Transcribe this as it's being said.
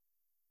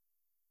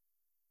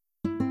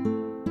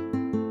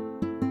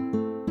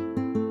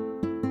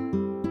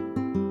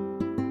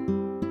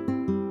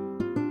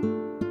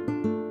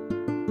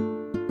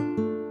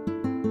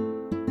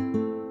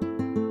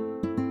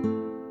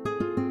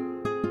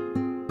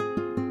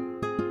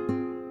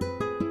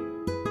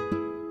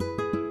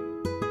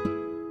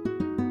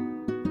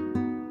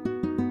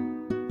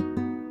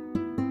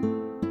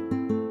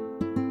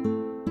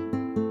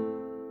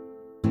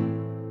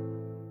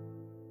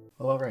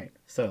all right.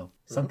 So,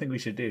 something we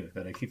should do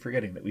that I keep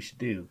forgetting that we should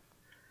do.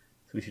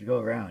 So we should go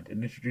around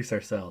and introduce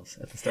ourselves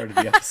at the start of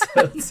the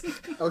episodes.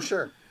 Oh,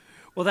 sure.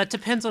 Well, that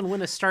depends on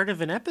when the start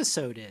of an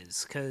episode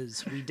is,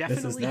 because we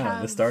definitely This is now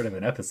have... the start of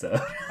an episode.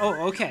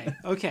 Oh, okay.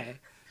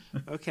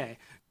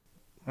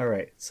 All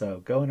right,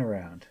 so going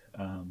around.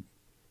 I'm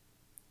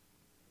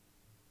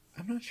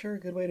not sure a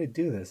good way to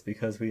do this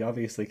because we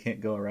obviously can't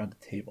go around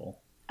the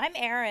table. I'm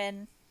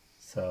Erin.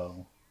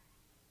 So,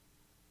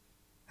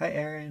 hi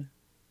Erin.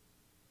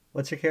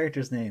 What's your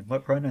character's name?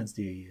 What pronouns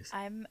do you use?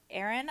 I'm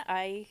Erin.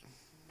 I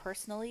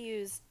personally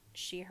use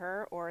she,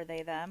 her, or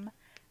they, them.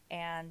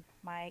 And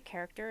my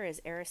character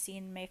is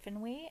Erisine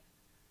Mayfinwee.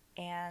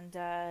 And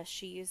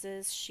she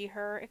uses she,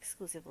 her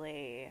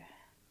exclusively.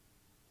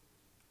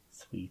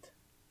 Sweet.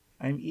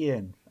 I'm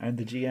Ian. I'm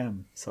the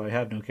GM, so I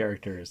have no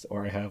characters,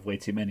 or I have way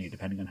too many,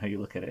 depending on how you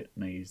look at it,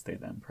 and I use they,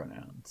 them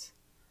pronouns.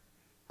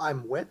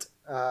 I'm Wit.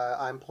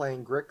 I'm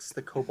playing Grix,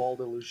 the Kobold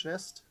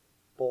Illusionist.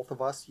 Both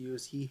of us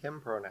use he,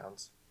 him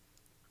pronouns.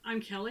 I'm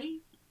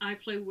Kelly. I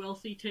play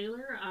Wealthy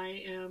Taylor.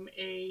 I am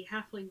a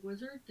halfling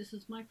wizard. This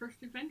is my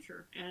first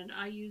adventure, and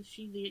I use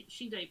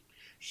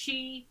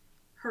she,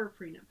 her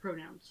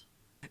pronouns.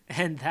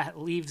 And that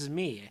leaves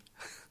me.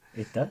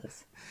 It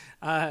does.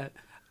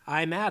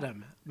 I'm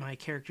Adam. My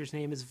character's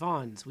name is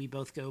Vons. We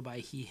both go by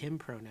he, him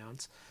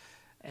pronouns.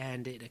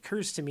 And it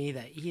occurs to me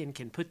that Ian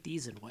can put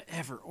these in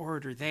whatever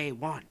order they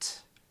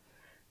want.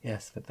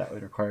 Yes, but that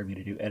would require me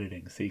to do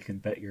editing, so you can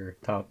bet your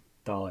top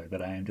dollar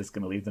that I am just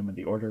going to leave them in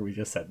the order we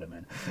just said them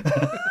in.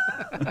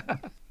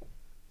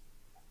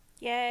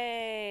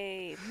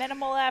 Yay!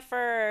 Minimal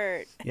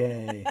effort!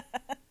 Yay.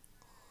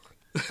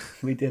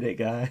 We did it,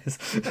 guys.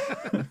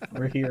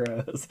 We're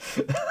heroes.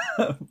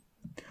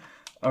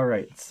 All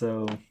right,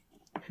 so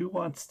who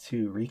wants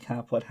to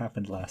recap what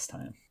happened last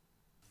time?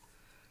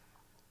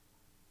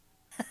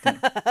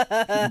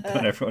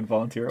 Don't everyone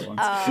volunteer at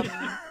once.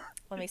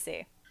 Let me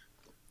see.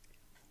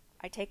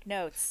 I take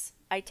notes.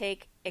 I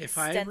take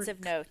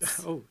extensive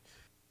notes. Oh,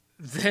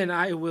 then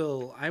I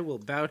will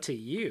bow to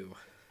you.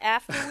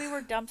 After we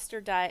were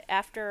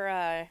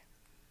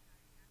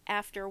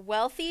after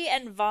Wealthy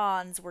and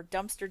Vons were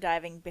dumpster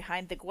diving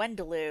behind the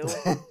Gwendolyn,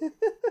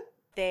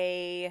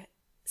 they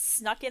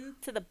snuck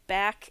into the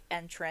back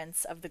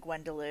entrance of the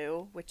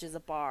Gwendolyn, which is a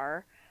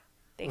bar.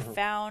 They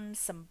found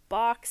some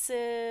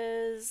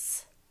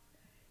boxes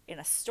in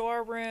a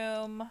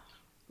storeroom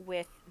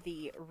with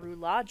the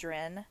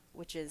Ruladrin,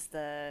 which is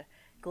the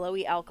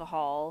glowy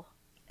alcohol,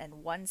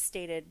 and one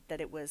stated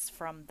that it was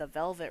from the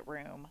Velvet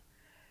Room.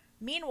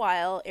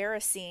 Meanwhile,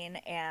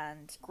 Erisine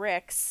and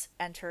Grix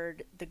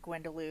entered the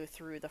Gwendolyn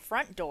through the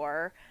front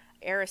door,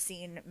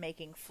 Erisine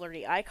making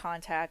flirty eye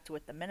contact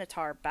with the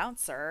Minotaur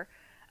bouncer.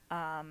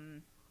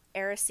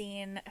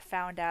 Erisine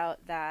found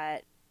out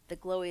that the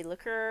glowy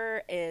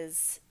liquor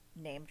is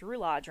named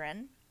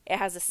Ruladrin. It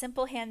has a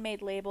simple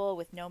handmade label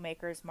with no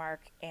maker's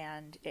mark,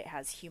 and it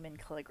has human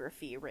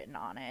calligraphy written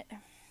on it.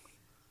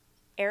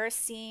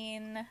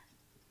 Erisine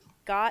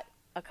got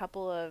a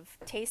couple of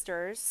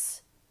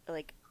tasters,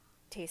 like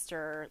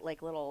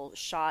little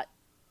shot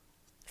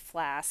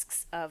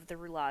flasks of the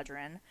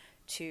Ruladrin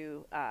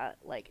to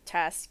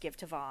give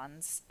to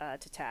Vons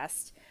to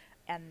test,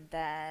 and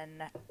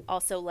then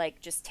also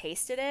just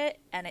tasted it,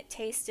 and it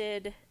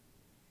tasted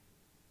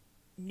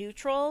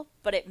neutral,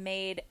 but it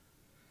made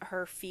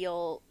her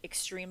feel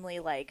extremely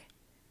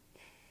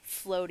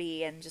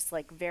floaty and just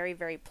very,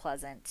 very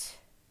pleasant.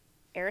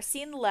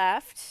 Erisine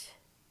left,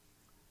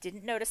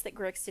 didn't notice that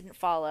Grix didn't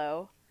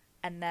follow,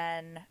 and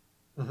then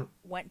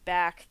went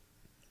back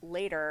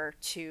later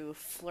to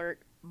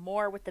flirt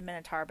more with the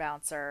Minotaur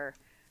bouncer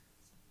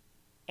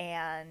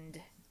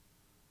and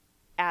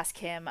ask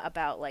him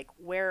about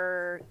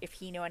if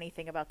he knew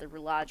anything about the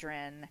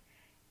Ruladrin,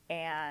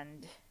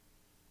 and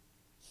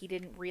he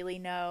didn't really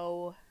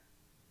know,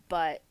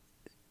 but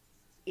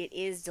it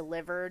is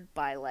delivered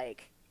by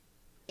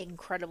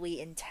incredibly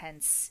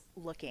intense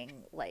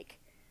looking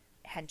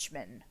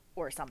henchmen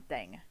or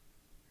something.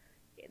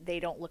 They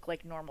don't look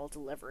like normal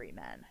delivery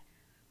men.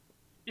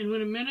 And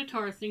when a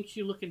Minotaur thinks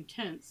you look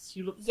intense,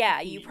 you look...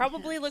 Yeah, you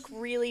probably look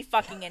really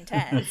fucking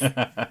intense.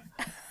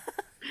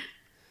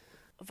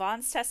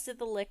 Vons tested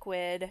the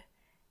liquid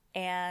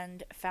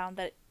and found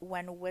that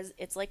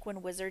it's like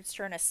when wizards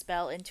turn a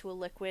spell into a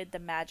liquid, the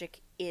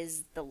magic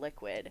is the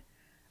liquid.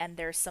 And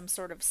there's some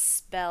sort of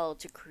spell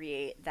to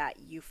create that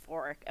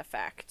euphoric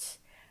effect.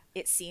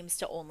 It seems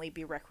to only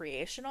be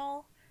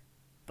recreational,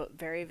 but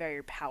very,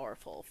 very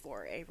powerful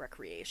for a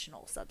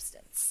recreational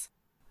substance.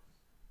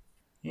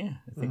 Yeah,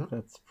 I think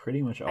that's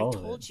pretty much all of it.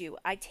 I told you,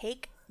 I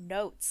take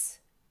notes.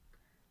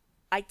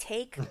 I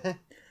take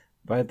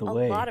By the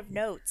way, a lot of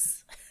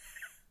notes.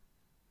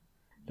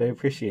 I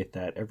appreciate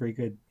that. Every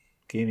good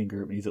gaming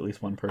group needs at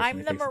least one person.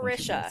 I'm the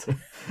Marisha.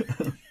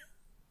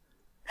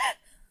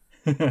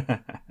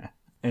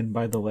 And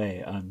by the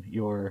way,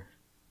 your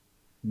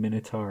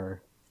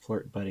Minotaur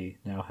flirt buddy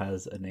now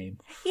has a name.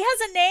 He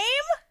has a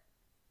name?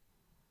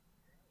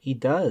 He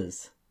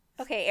does.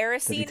 Okay,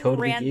 Erisine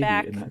totally ran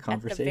back in that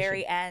at the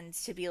very end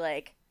to be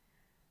like,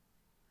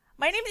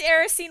 My name's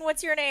Erisine.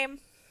 What's your name?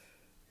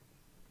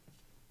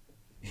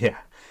 Yeah.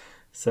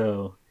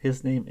 So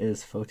his name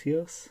is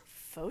Photios.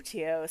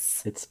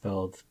 Photios. It's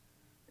spelled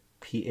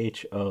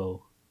Photios.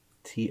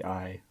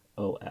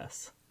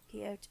 Photios.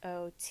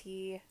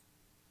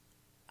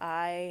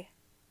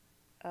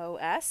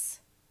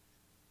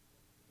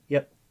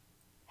 Yep.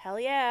 Hell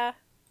yeah.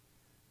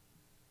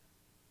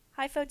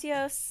 Hi,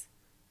 Photios.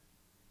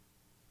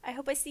 I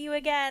hope I see you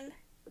again.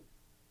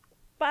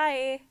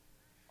 Bye.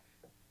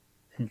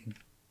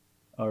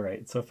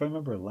 Alright, so if I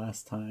remember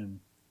last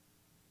time...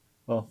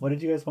 Well, what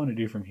did you guys want to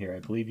do from here? I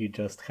believe you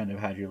just kind of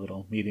had your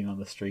little meeting on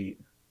the street.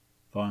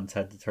 Vaughn's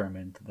had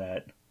determined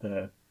that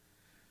the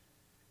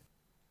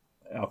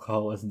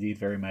alcohol was indeed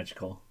very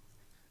magical.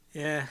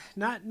 Yeah,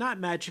 not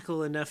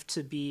magical enough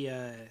to be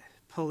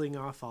pulling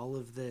off all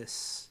of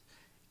this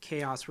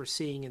chaos we're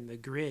seeing in the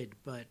grid,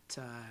 but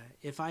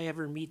if I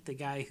ever meet the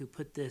guy who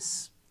put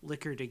this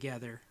liquor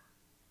together,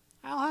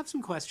 I'll have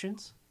some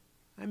questions.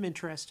 I'm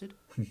interested.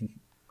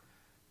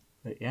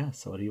 But yeah,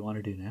 so what do you want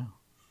to do now?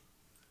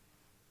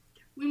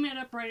 We met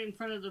up right in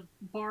front of the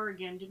bar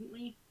again, didn't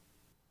we?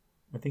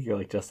 I think you're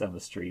like just down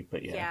the street,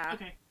 but yeah. Yeah.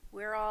 Okay.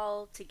 We're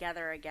all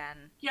together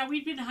again. Yeah,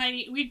 we'd been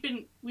hiding. We'd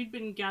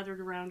been gathered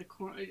around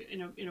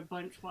in a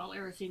bunch while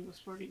Erisine was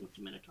flirting with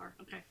the Minotaur.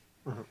 Okay.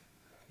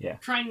 Yeah.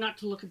 Trying not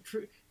to look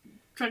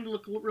trying to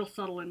look real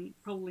subtle and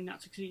probably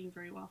not succeeding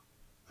very well.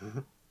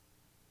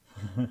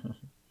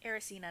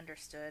 Erisine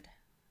understood.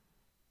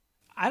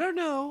 I don't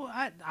know.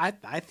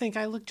 I think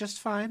I look just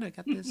fine. I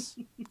got this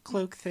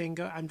cloak thing.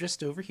 I'm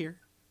just over here.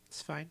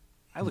 It's fine.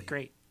 I look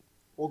great.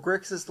 Well,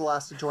 Grix is the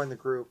last to join the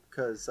group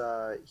because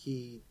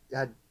he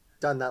had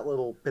done that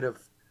little bit of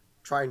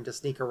trying to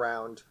sneak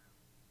around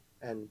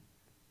and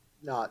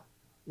not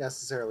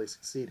necessarily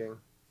succeeding.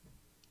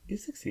 You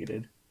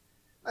succeeded.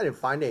 I didn't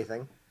find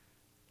anything.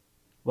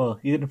 Well,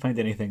 you didn't find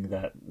anything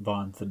that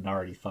Vaughn didn't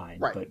already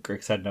find, Right. but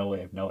Grix had no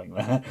way of knowing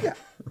that. Yeah.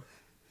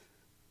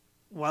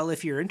 Well,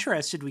 if you're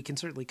interested, we can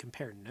certainly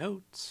compare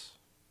notes.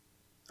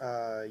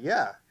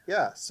 Yeah.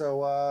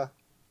 So,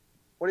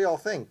 what do y'all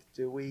think?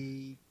 Do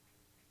we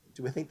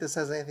think this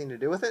has anything to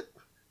do with it?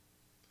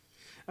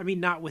 I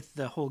mean, not with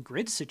the whole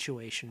grid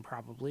situation,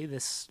 probably.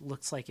 This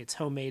looks like it's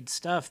homemade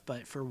stuff,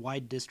 but for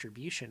wide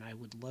distribution, I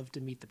would love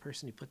to meet the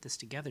person who put this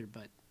together,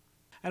 but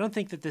I don't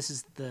think that this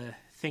is the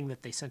thing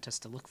that they sent us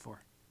to look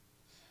for.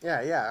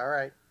 Yeah, all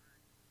right.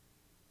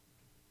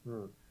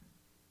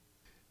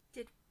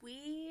 Did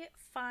we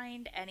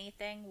find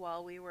anything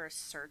while we were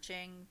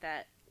searching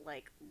that,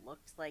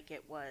 looked like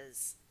it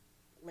was,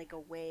 a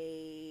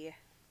way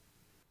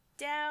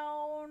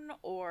down,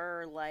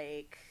 or,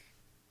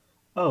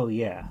 Oh,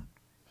 yeah.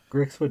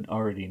 Grix would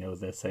already know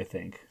this, I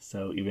think,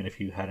 so even if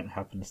you hadn't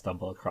happened to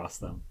stumble across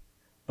them.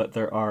 But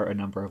there are a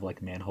number of,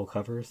 manhole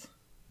covers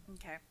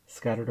Okay.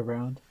 scattered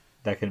around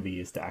that can be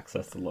used to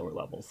access the lower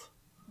levels.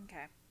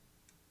 Okay.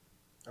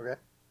 Okay.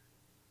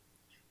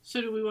 So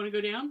do we want to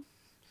go down?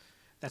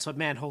 That's what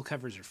manhole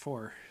covers are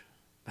for.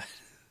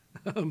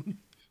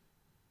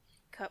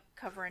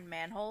 Covering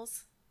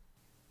manholes?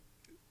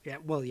 Yeah,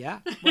 well, yeah.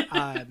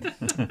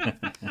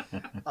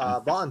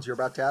 Bonds, you're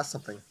about to ask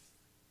something.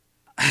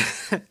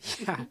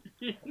 Yeah.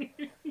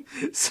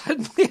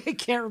 Suddenly, I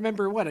can't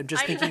remember what. I'm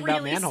just thinking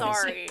about really manholes.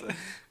 sorry.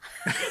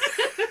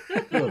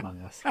 Who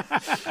among us?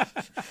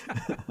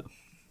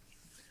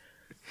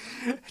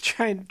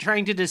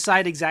 trying to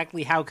decide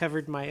exactly how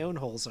covered my own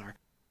holes are.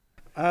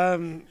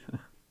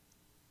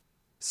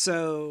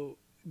 So,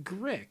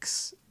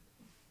 Grix,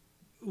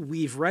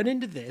 we've run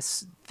into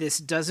this. This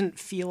doesn't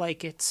feel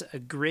like it's a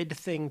grid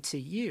thing to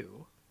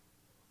you.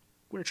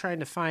 We're trying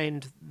to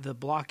find the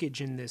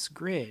blockage in this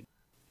grid.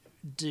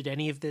 Did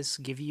any of this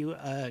give you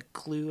a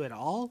clue at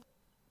all?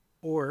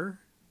 Or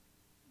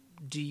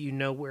do you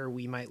know where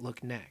we might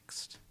look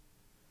next?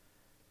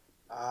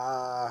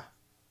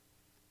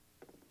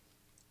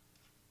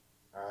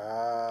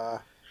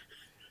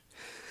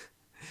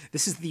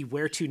 This is the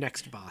where to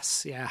next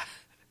boss, yeah.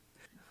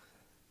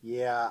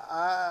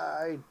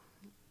 Yeah,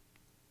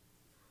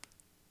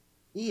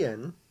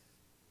 Ian,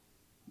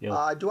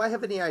 Yep. do I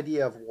have any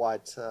idea of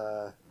what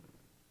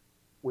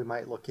we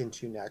might look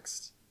into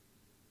next?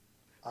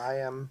 I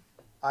am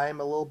a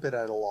little bit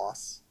at a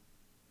loss.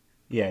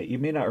 Yeah, you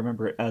may not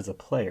remember it as a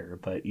player,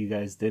 but you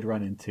guys did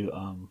run into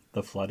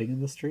the flooding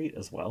in the street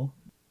as well.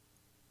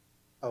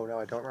 Oh no,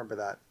 I don't remember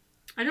that.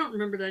 I don't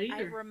remember that I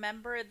either.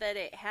 remember that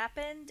it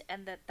happened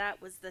and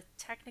that was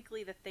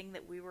technically the thing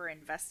that we were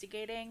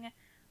investigating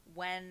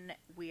when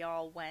we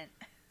all went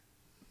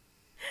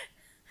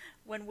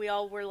when we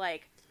all were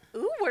like,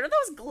 ooh, what are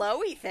those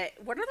glowy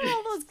what are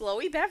all those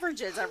glowy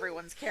beverages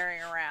everyone's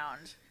carrying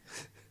around?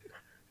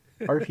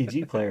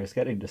 RPG players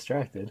getting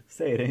distracted.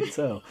 Say it ain't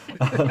so.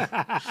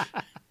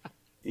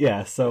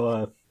 Yeah,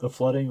 so the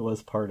flooding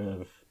was part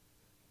of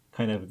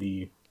kind of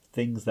the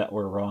things that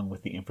were wrong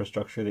with the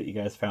infrastructure that you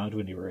guys found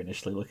when you were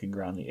initially looking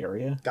around the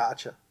area.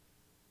 Gotcha.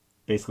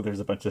 Basically, there's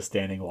a bunch of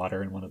standing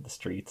water in one of the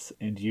streets,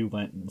 and you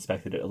went and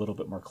inspected it a little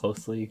bit more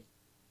closely,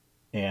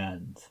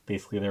 and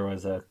basically there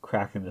was a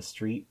crack in the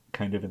street,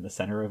 kind of in the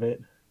center of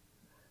it,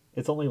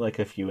 It's only like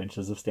a few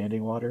inches of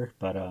standing water,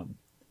 but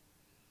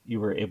you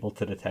were able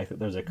to detect that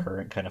there's a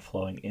current kind of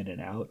flowing in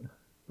and out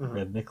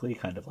rhythmically,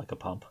 kind of like a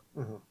pump.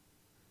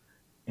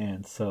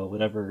 And so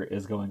whatever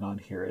is going on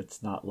here,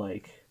 it's not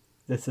like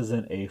this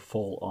isn't a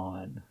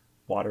full-on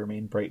water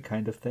main break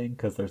kind of thing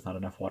because there's not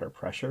enough water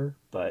pressure,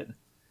 but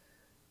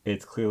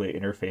it's clearly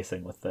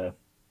interfacing with the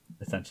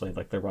essentially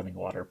like the running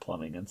water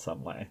plumbing in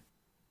some way.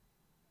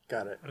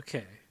 Got it.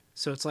 Okay.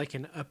 So it's like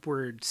an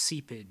upward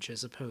seepage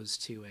as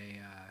opposed to a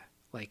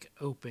like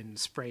open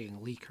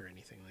spraying leak or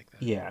anything like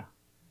that. Yeah.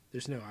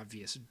 There's no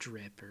obvious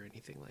drip or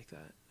anything like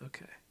that.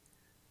 Okay.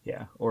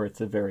 Yeah, or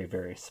it's a very,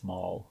 very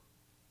small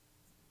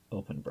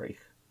open break.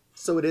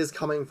 So it is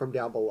coming from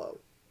down below.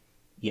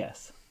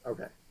 Yes.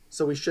 Okay.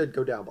 So we should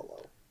go down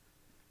below.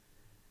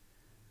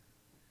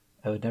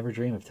 I would never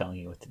dream of telling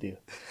you what to do.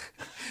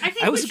 I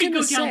think I we was should go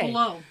gonna down say-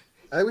 below.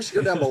 I think we should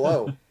go down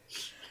below.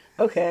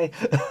 Okay.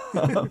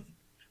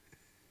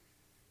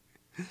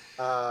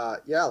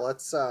 Yeah,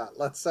 let's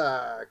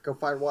go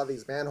find one of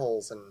these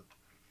manholes and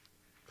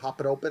pop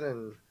it open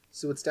and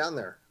see what's down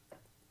there.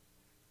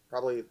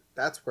 Probably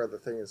that's where the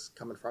thing is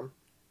coming from.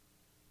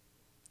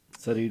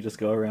 So do you just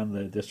go around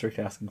the district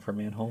asking for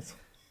manholes?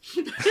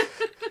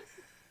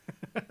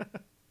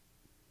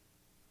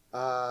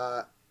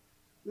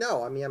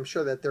 No, I mean I'm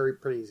sure that they're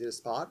pretty easy to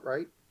spot,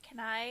 right? Can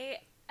I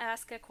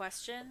ask a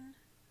question?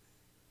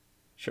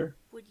 Sure.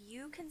 Would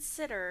you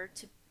consider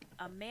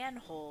a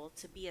manhole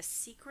to be a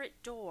secret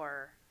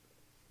door?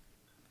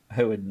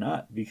 I would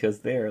not, because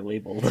they are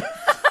labeled.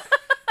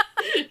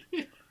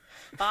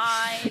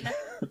 Fine.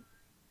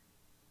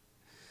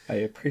 I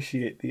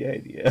appreciate the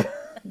idea.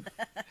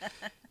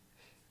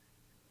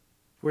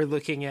 We're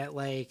looking at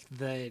like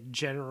the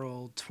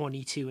general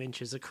 22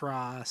 inches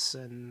across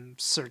and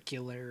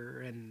circular,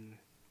 and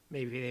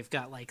maybe they've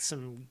got like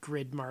some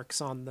grid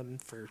marks on them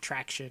for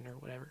traction or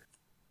whatever.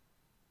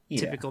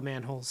 Yeah. Typical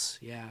manholes.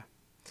 Yeah.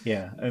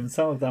 Yeah, and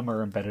some of them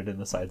are embedded in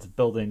the sides of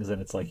buildings,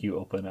 and it's like you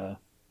open a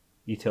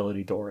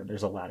utility door and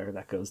there's a ladder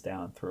that goes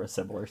down through a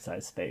similar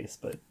size space,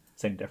 but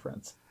same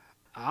difference.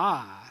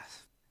 Ah.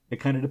 It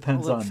kind of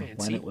depends look on fancy.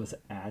 when it was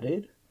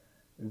added.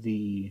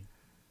 The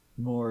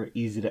more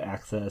easy to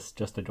access,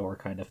 just a door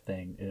kind of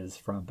thing is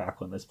from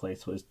back when this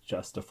place was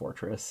just a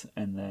fortress,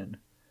 and then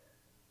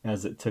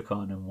as it took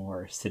on a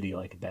more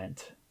city-like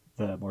bent,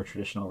 the more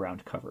traditional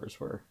round covers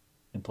were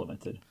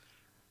implemented.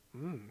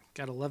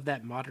 Gotta love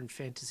that modern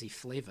fantasy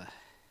flavor.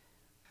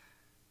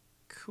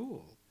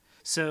 Cool.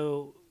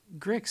 So,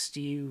 Grix, do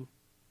you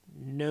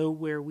know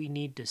where we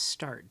need to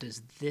start?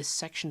 Does this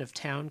section of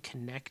town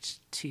connect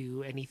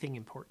to anything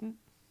important?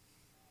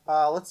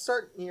 Let's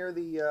start near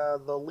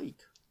the leak.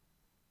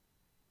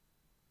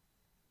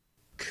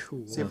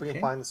 Cool. See if we Okay.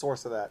 can find the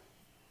source of that.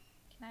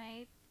 Can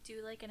I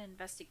do like an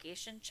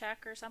investigation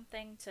check or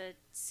something to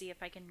see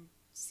if I can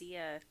see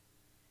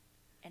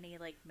any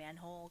like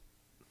manhole?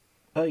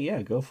 Oh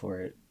yeah, go for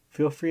it.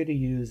 Feel free to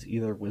use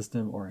either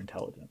wisdom or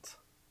intelligence.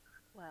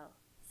 Well,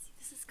 see,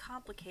 this is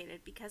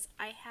complicated because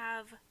I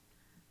have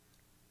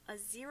a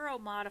 0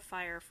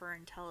 modifier for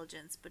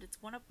intelligence, but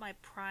it's one of my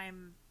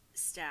prime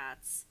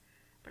stats.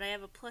 But I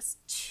have a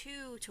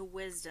 +2 to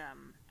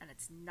wisdom, and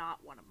it's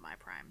not one of my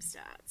prime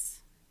stats.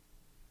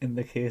 In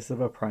the case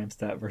of a prime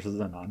stat versus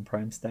a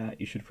non-prime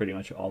stat, you should pretty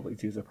much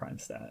always use a prime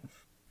stat.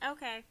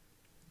 Okay.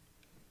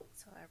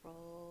 So I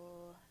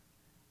roll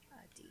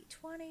a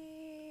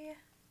d20,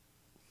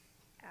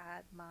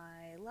 add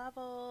my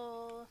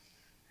level.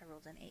 I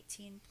rolled an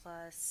 18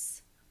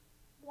 plus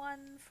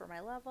 1 for my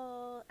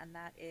level, and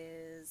that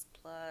is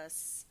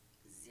 +0.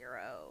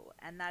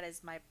 And that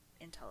is my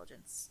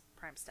intelligence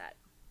prime stat.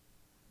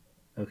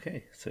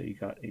 Okay, so you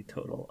got a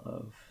total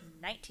of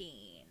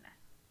 19.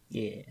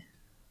 yeah.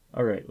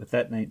 All right, with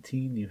that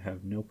 19, you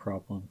have no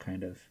problem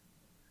kind of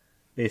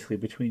basically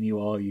between you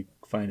all, you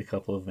find a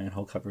couple of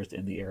manhole covers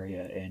in the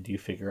area and you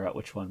figure out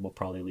which one will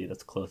probably lead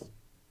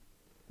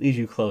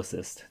you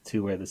closest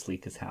to where this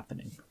leak is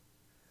happening.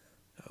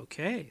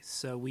 Okay,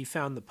 so we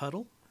found the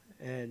puddle,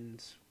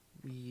 and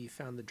we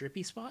found the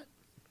drippy spot.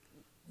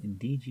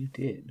 Indeed you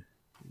did.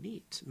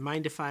 Neat.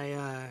 Mind if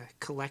I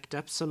collect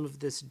up some of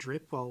this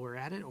drip while we're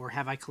at it, or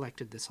have I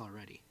collected this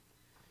already?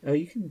 Oh,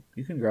 you can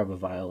grab a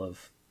vial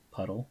of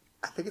puddle.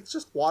 I think it's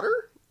just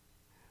water,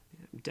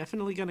 I'm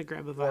definitely gonna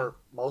grab a vial. or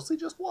mostly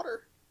just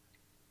water.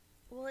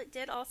 Well, it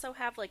did also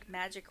have like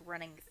magic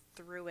running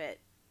through it.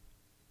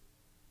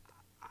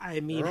 I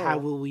mean, Oh. how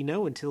will we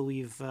know until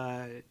we've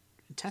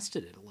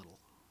tested it a little?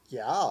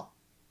 Yeah.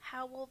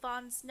 How will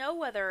Vons know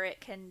whether it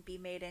can be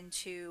made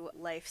into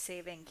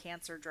life-saving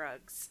cancer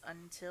drugs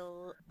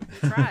until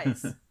he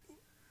tries?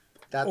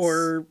 That's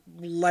Or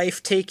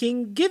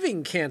life-taking,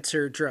 giving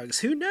cancer drugs?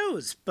 Who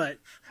knows? But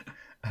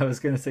I was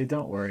going to say,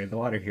 don't worry, the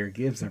water here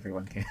gives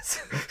everyone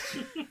cancer.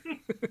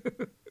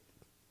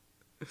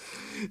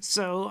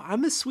 so I'm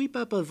gonna sweep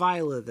up a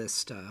vial of this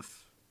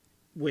stuff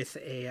with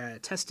a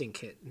testing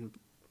kit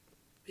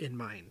in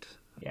mind.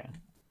 Yeah.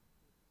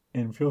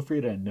 And feel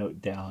free to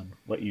note down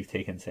what you've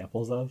taken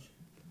samples of,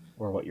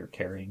 or what you're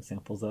carrying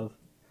samples of.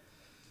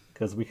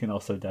 because we can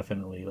also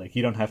definitely, like,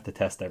 you don't have to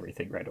test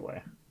everything right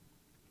away.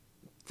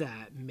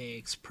 That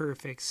makes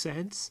perfect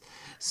sense.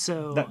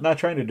 So Not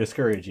trying to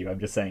discourage you. I'm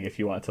just saying if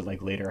you want to,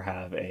 like, later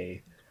have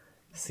a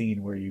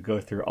scene where you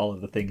go through all of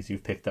the things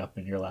you've picked up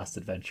in your last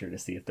adventure to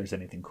see if there's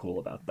anything cool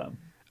about them.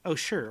 oh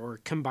sure, or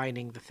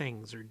combining the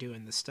things or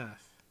doing the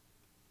stuff.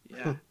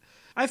 Yeah.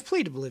 I've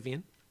played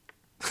Oblivion.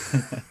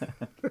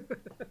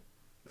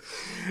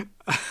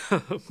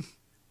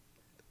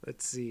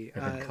 Let's see.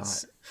 I've been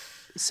caught.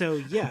 So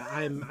yeah,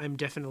 I'm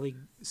definitely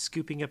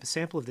scooping up a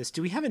sample of this.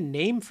 Do we have a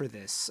name for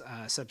this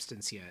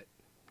substance yet?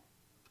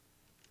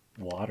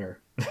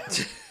 Water.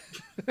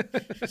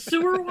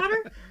 Sewer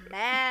water?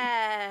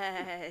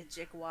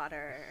 Magic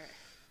water.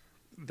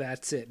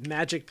 That's it.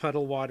 Magic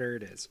puddle water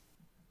it is.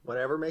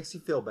 Whatever makes you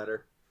feel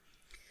better.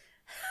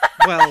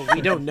 Well,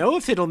 we don't know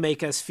if it'll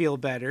make us feel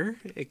better.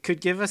 It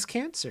could give us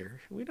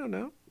cancer. We don't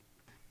know.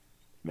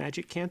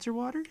 Magic cancer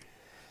water?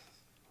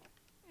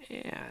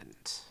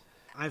 And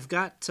I've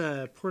got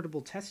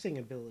portable testing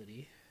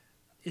ability.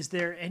 Is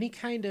there any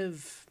kind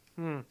of...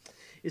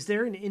 is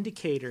there an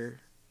indicator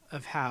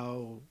of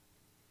how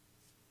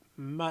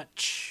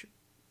much...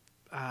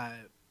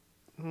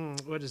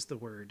 what is the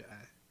word?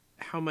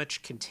 How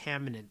much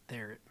contaminant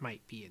there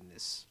might be in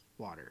this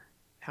water?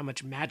 How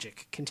much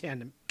magic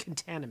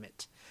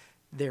contaminant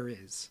there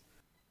is?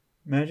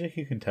 Magic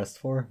you can test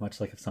for, much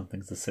like if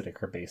something's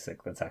acidic or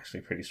basic, that's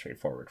actually pretty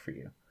straightforward for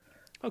you.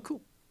 Oh,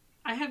 cool.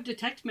 I have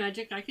detect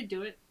magic. I could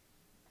do it.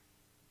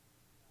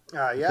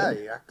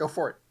 Yeah, go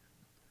for it.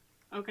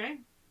 Okay.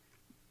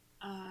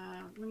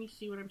 Let me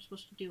see what I'm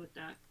supposed to do with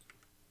that.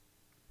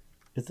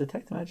 Is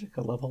Detect Magic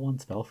a level 1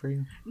 spell for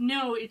you?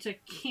 No, it's a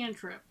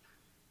cantrip.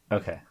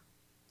 Okay.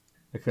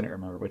 I couldn't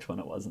remember which one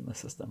it was in the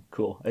system.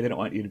 Cool. I didn't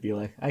want you to be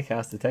like, I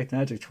cast Detect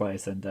Magic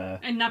twice and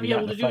not we be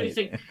got able in to a do fight.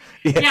 anything.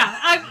 Yeah.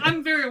 Yeah,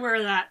 I'm very aware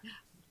of that. Do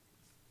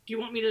you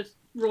want me to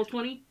roll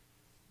 20?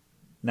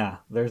 Nah,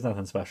 there's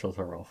nothing special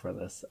to roll for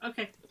this.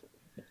 Okay.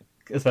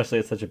 Especially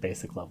at such a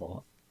basic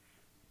level.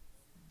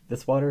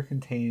 This water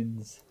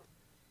contains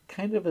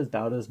kind of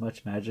about as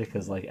much magic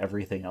as like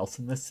everything else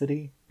in this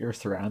city. You're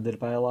surrounded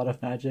by a lot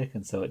of magic,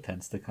 and so it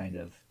tends to kind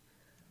of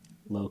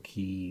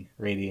low-key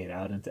radiate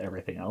out into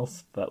everything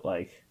else, but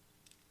like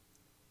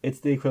it's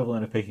the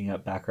equivalent of picking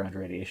up background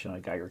radiation on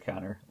a Geiger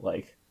counter.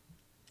 Like,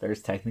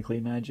 there's technically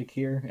magic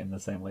here in the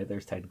same way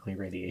there's technically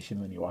radiation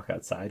when you walk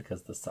outside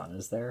because the sun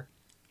is there,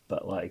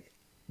 but like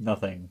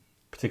nothing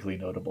particularly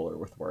notable or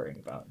worth worrying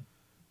about.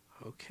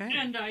 Okay.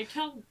 And I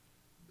tell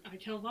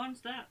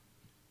Vons that.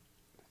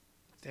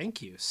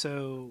 Thank you.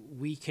 So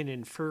we can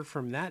infer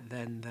from that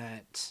then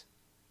that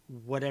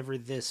whatever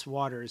this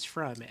water is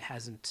from, it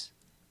hasn't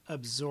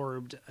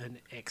absorbed an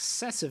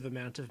excessive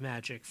amount of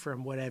magic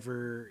from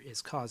whatever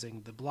is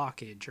causing the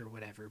blockage or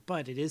whatever,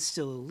 but it is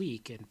still a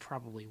leak and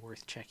probably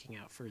worth checking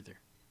out further.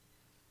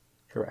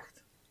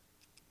 Correct.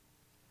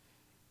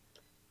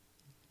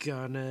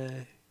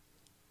 Gonna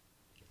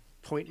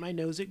point my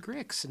nose at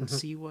Grix and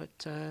see what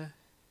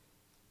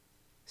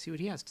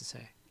he has to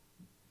say.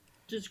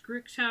 Does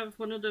Grix have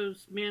one of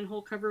those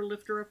manhole cover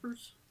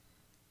lifter-uppers?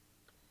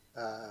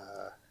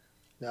 No,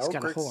 He's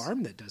got a Grix, whole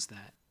arm that does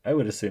that. I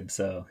would assume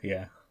so,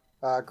 yeah.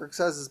 Grix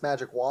has his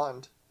magic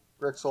wand.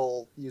 Grix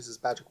will use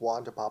his magic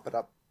wand to pop it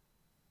up.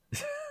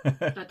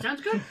 That sounds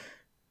good.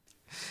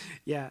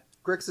 Yeah.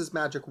 Grix's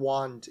magic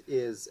wand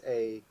is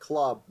a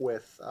club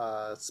with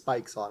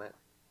spikes on it.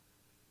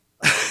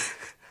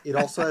 It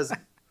also has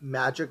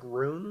magic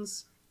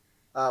runes,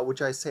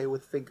 which I say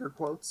with finger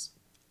quotes,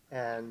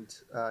 and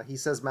he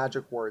says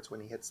magic words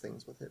when he hits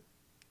things with it.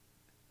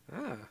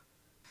 Ah.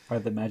 Are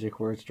the magic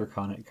words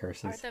draconic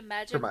curses? Are the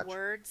magic much.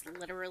 words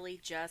literally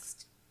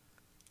just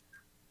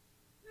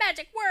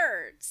magic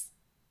words?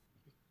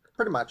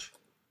 Pretty much.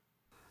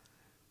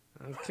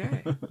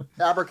 Okay.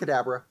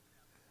 Abracadabra.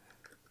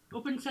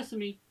 Open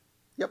sesame.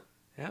 Yep.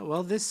 Yeah,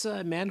 well, this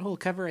manhole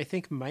cover I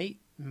think might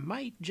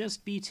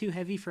just be too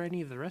heavy for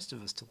any of the rest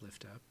of us to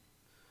lift up.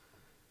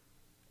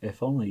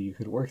 If only you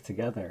could work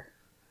together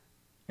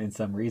in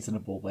some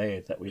reasonable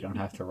way that we don't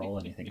have to roll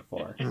anything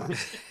for.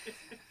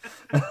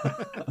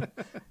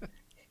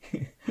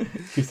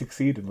 You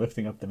succeed in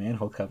lifting up the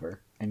manhole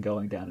cover and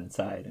going down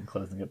inside and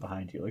closing it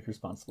behind you like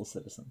responsible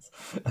citizens.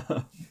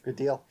 Good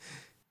deal.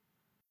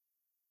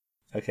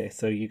 Okay,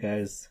 so you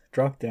guys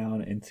drop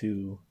down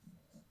into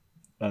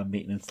a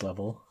maintenance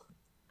level.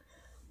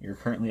 You're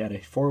currently at a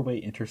 4-way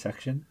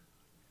intersection.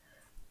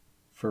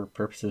 For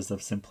purposes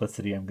of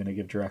simplicity, I'm going to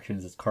give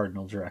directions as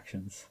cardinal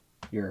directions.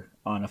 You're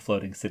on a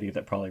floating city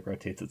that probably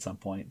rotates at some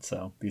point,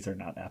 so these are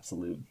not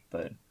absolute,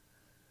 but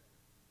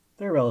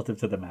they're relative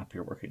to the map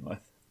you're working with.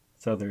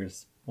 So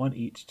there's one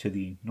each to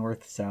the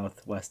north,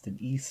 south, west, and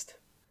east.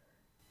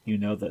 You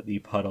know that the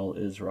puddle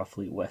is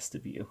roughly west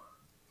of you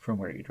from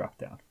where you drop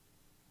down.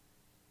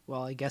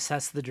 Well, I guess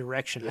that's the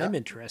direction Yeah. I'm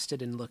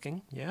interested in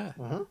looking. Yeah.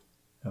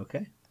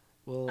 Okay.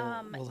 We'll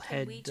Can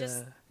head we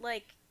just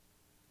look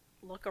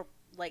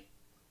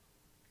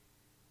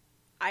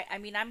I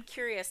mean, I'm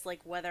curious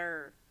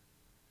whether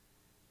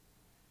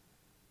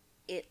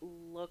it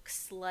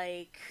looks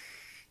like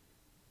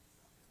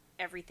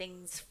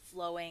everything's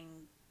flowing,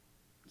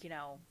 you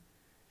know,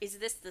 is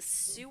this the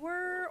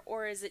sewer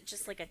or is it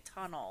just like a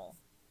tunnel?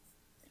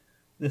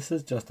 This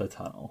is just a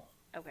tunnel.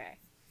 Okay.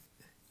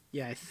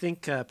 Yeah, I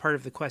think part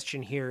of the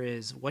question here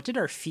is, what did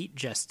our feet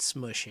just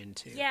smush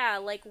into? Yeah,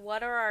 like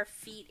what are our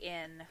feet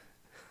in?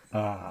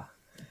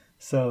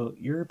 So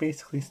you're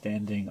basically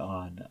standing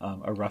on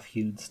a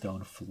rough-hewn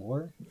stone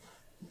floor.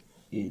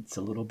 It's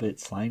a little bit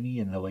slimy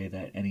in the way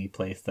that any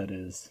place that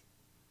is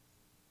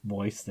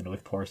moist and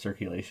with poor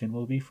circulation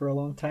will be for a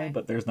long time, Okay.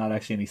 but there's not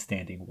actually any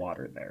standing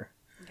water there.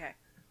 Okay.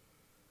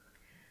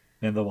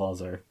 And the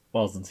walls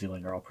and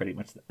ceiling are all pretty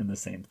much in the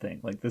same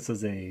thing. Like, this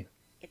is a...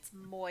 It's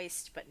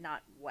moist but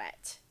not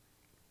wet.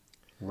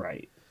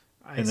 Right.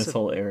 And this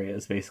whole area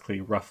is basically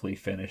roughly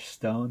finished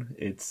stone.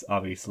 It's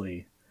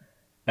obviously,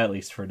 at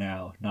least for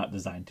now, not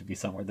designed to be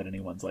somewhere that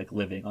anyone's like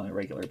living on a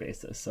regular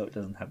basis, so it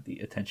doesn't have the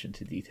attention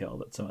to detail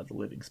that some of the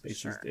living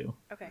spaces do.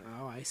 Okay.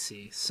 Oh, I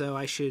see. So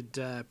I should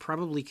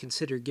probably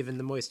consider, given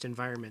the moist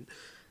environment,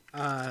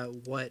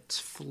 what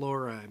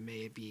flora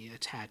may be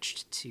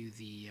attached to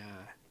the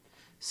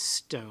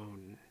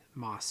stone,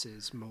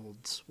 mosses,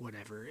 molds,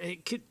 whatever.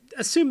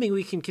 Assuming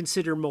we can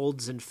consider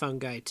molds and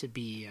fungi to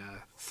be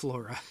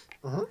flora.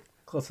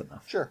 Close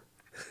enough. Sure.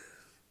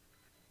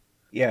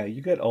 Yeah,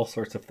 you get all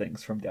sorts of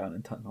things from down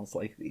in tunnels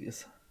like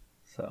these.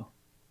 So,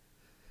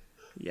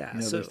 Yeah.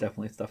 you know, so there's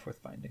definitely stuff worth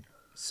finding.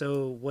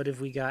 So what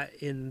have we got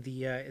in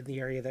the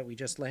area that we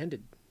just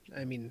landed?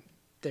 I mean,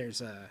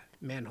 there's a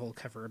manhole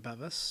cover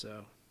above us,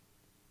 so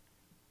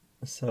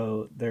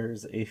So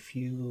there's a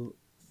few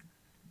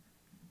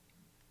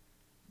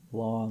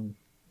long,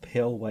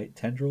 pale white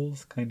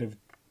tendrils kind of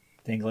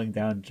dangling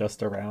down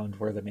just around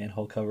where the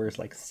manhole cover's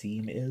like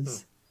seam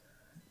is.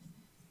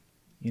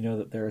 You know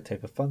that they're a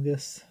type of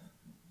fungus.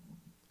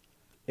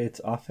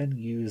 It's often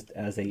used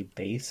as a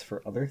base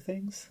for other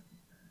things.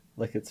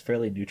 Like, it's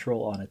fairly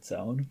neutral on its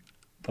own,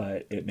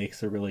 but it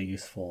makes a really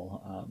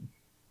useful...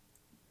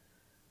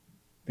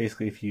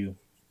 basically, if you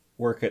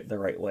work it the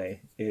right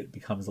way, it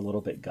becomes a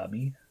little bit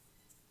gummy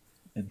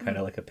and kind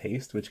of like a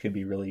paste, which can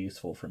be really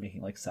useful for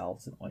making like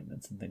salves and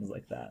ointments and things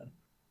like that.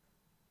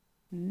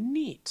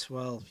 neat.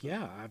 Well,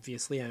 yeah,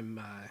 obviously I'm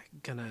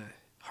gonna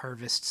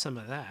harvest some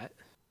of that.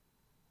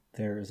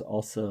 There's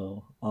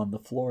also, on the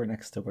floor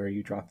next to where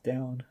you drop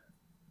down,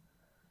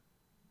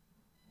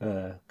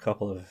 a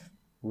couple of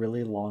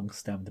really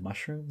long-stemmed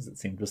mushrooms that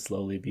seem to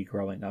slowly be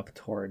growing up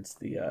towards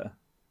the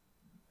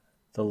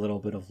little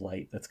bit of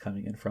light that's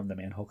coming in from the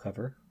manhole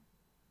cover.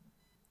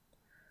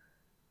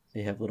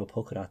 They have little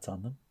polka dots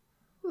on them.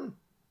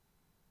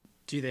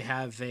 Do they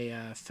have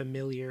a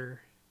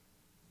familiar...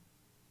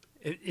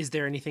 Is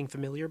there anything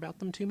familiar about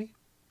them to me?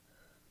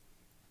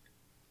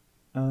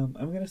 I'm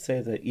going to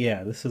say that,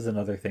 yeah, this is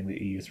another thing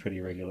that you use pretty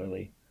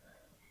regularly.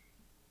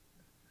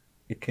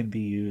 It can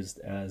be used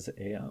as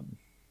a,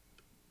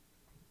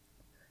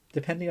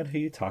 depending on who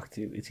you talk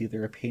to, it's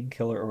either a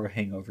painkiller or a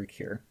hangover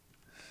cure.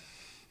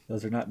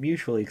 Those are not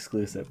mutually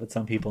exclusive, but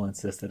some people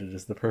insist that it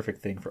is the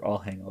perfect thing for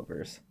all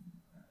hangovers.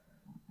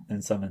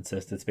 And some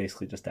insist it's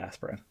basically just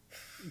aspirin.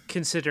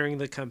 Considering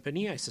the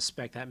company, I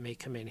suspect that may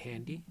come in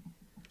handy.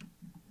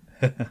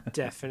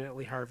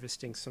 Definitely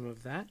harvesting some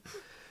of that.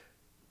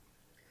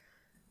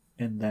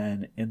 And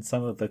then in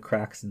some of the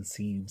cracks and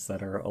seams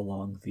that are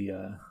along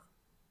the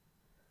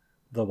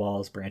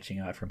walls branching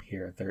out from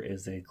here, there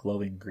is a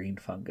glowing green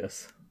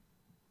fungus.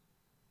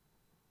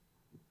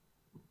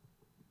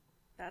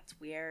 That's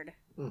weird.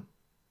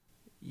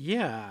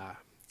 Yeah.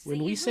 Does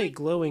When it we say usually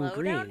glowing glow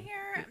green... down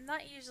here? I'm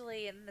not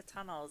usually in the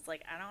tunnels.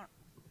 Like, I don't...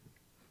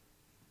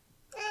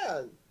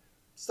 Yeah,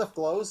 stuff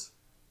glows.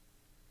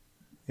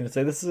 I'm going to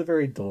say this is a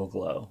very dull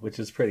glow, which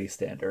is pretty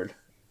standard.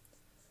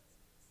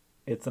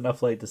 It's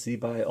enough light to see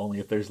by, only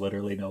if there's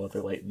literally no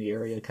other light in the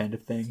area kind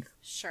of thing.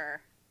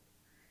 Sure.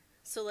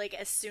 So, like,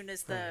 as soon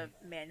as the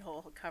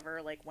manhole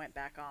cover, like, went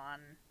back on,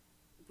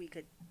 we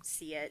could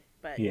see it,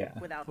 but Yeah.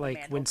 without the Like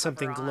manhole when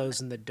something cover on,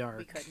 glows in the we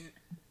dark. couldn't.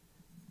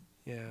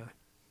 Yeah.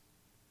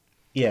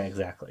 Yeah,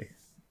 exactly.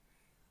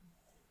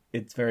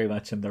 It's very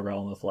much in the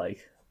realm of,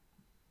 like,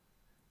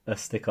 a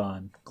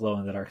stick-on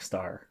glow-in-the-dark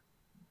star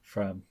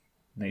from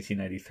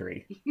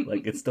 1993.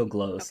 Like, it still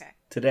glows Okay.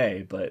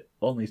 today, but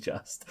only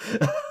just.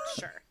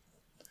 Sure.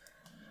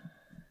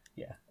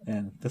 Yeah,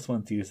 and this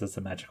one's used as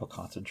a magical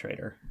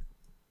concentrator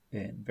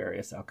in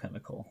various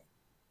alchemical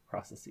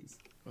processes.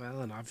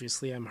 Well, and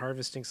obviously I'm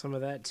harvesting some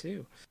of that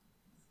too.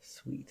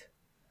 Sweet.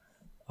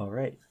 All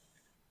right.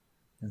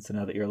 And so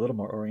now that you're a little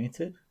more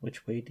oriented,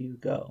 which way do you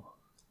go?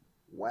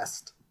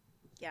 West.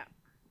 Yeah.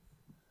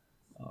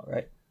 All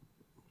right.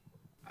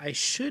 I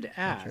should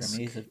ask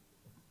Amazing.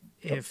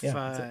 if yeah,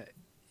 that's it.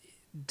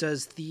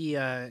 does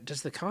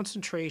the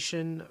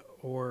concentration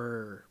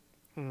or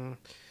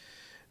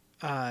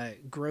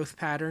growth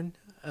pattern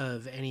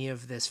of any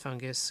of this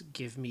fungus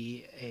give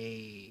me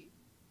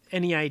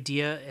any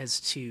idea as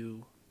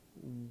to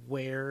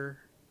where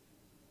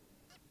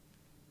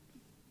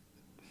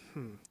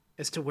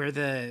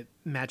the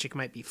magic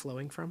might be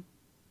flowing from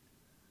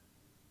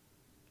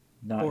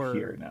Not or-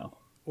 here now.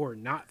 or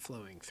not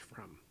flowing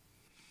from?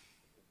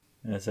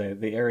 And so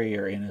the area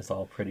you're in is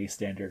all pretty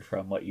standard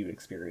from what you've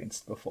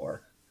experienced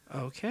before.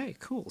 Okay,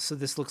 cool. So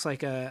this looks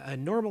like a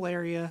normal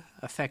area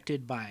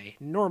affected by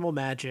normal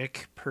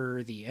magic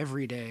per the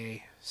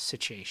everyday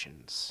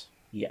situations.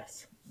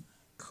 Yes.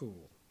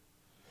 Cool.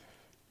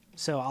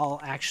 So I'll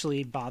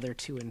actually bother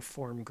to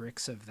inform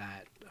Grix of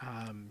that,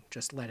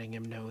 just letting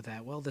him know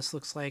that, well, this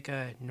looks like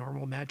a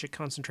normal magic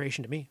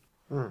concentration to me.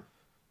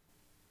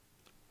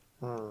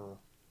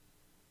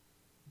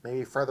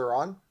 Maybe further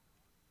on?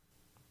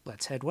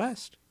 Let's head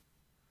west.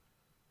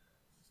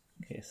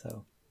 Okay,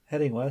 so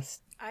heading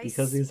west,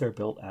 because these are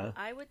built out.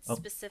 I would Oh,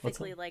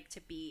 specifically like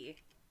to be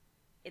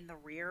in the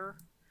rear.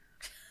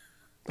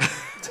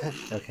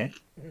 Okay.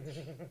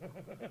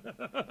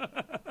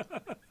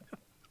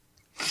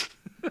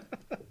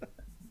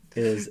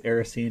 Is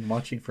Erosine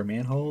watching for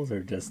manholes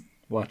or just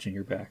watching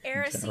your back? in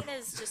Erosine general?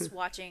 is just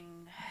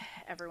watching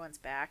everyone's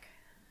back.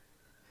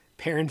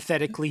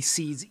 Parenthetically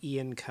sees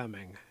Ian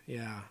coming.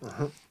 Yeah.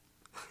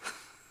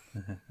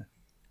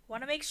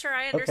 Want to make sure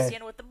I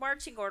understand what the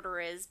marching order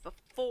is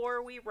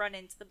before we run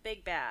into the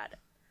big bad.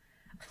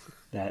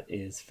 That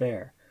is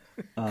fair.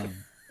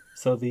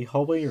 So the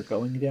hallway you're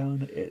going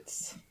down,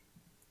 it's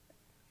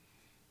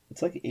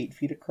like 8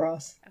 feet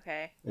across.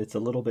 Okay. It's a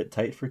little bit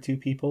tight for 2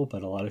 people,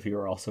 but a lot of you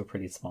are also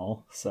pretty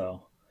small,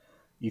 so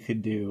you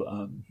can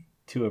do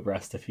 2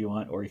 abreast if you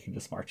want, or you can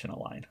just march in a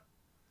line.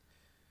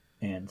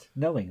 And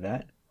knowing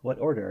that, what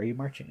order are you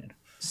marching in?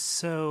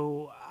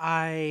 So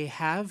I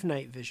have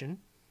night vision,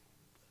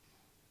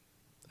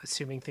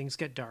 assuming things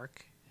get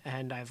dark,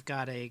 and I've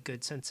got a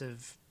good sense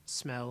of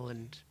smell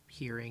and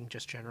hearing,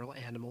 just general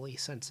animal-y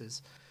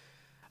senses.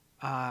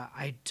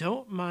 I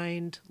don't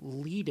mind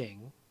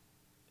leading,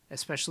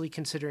 especially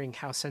considering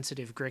how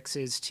sensitive Grix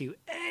is to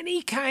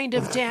any kind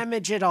of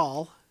damage at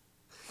all.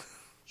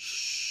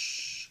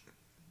 Shh.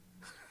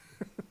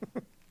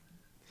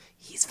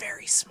 He's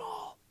very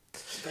small.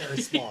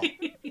 Very small.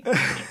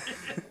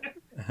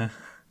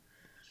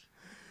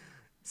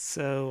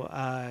 So,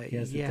 He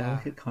has a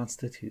delicate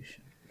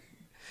constitution.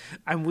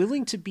 I'm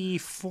willing to be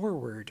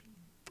forward,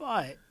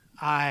 but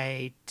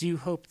I do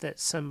hope that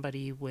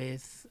somebody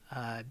with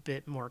a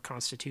bit more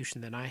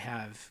constitution than I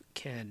have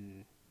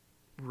can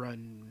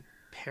run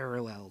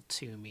parallel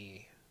to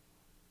me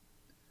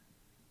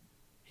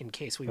in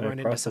case we By run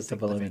into process something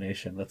of living.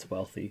 elimination, that's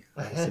Wealthy.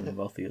 I'm assuming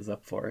Wealthy is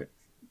up for it.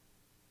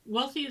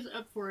 Wealthy is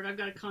up for it. I've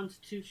got a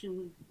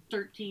Constitution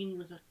 13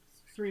 with a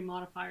 3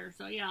 modifier,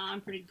 so yeah,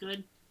 I'm pretty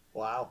good.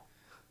 Wow.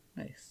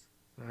 Nice.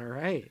 All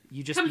right,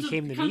 you just Comes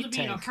became with, the comes meat with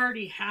being a tank.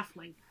 hardy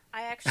halfling.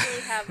 I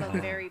actually have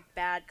a very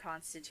bad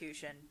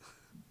constitution,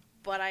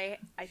 but I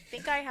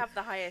think I have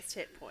the highest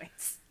hit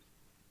points.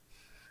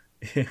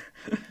 I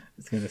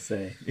was going to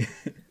say,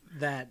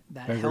 That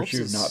by helps virtue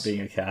of us. not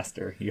being a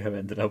caster, you have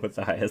ended up with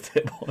the highest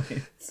hit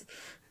points.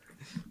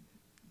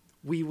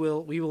 We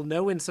will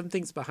know when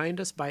something's behind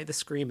us by the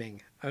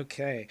screaming.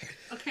 Okay.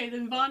 Okay,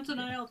 then Vons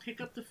and I'll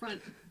take up the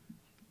front.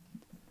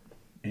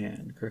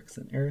 And Grix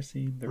and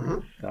Erosine, the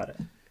rear. Got it.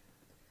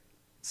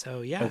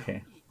 So yeah.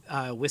 Okay.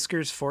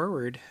 Whiskers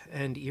forward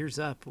and ears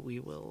up. We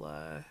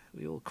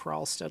will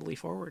crawl steadily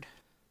forward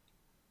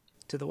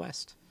to the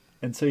west.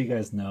 And so you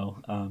guys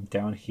know,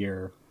 down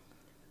here,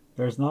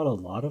 there's not a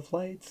lot of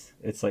lights.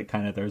 It's like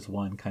there's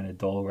one kind of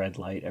dull red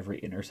light every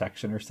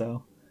intersection or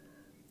so.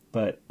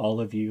 But all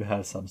of you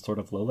have some sort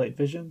of low light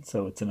vision,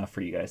 so it's enough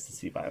for you guys to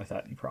see by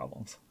without any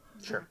problems.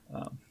 Sure.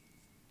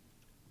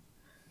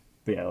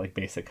 But yeah, like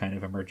basic kind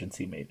of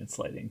emergency maintenance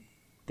lighting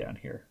down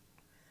here.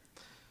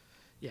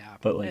 Yeah.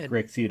 But like and-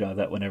 Grix, you know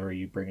that whenever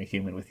you bring a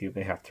human with you,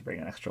 they have to bring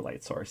an extra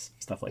light source,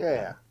 stuff like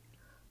Yeah.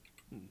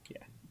 that.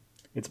 Yeah.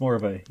 It's more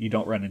of a you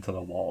don't run into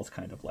the walls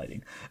kind of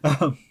lighting.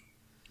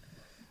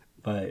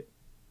 But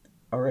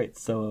all right,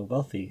 so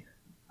Wealthy,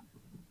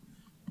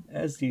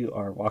 as you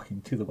are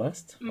walking to the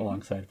west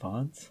alongside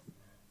Vons,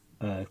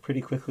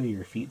 pretty quickly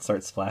your feet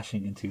start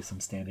splashing into some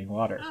standing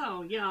water.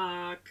 Oh,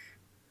 yuck.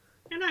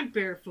 And I'm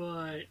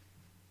barefoot.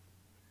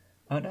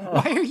 Oh no!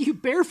 Why are you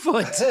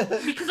barefoot?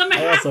 Because I'm a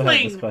I also have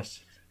this halfling!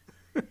 question.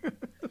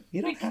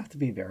 You don't have to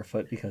be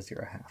barefoot because you're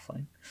a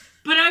halfling.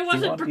 But I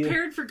wasn't want to be-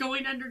 prepared for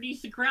going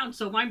underneath the ground,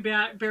 so I'm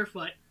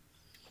barefoot.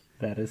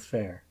 That is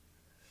fair.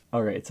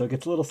 All right, so it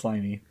gets a little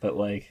slimy, but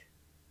like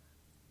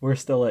we're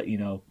still at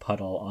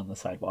puddle on the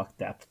sidewalk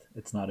depth.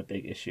 It's not a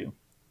big issue.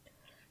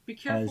 Be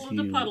careful As of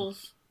the you-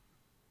 puddles.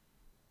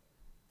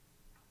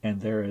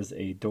 And there is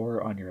a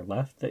door on your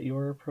left that you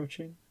are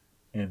approaching,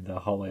 and the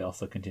hallway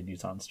also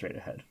continues on straight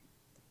ahead.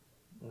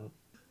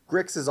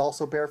 Grix is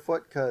also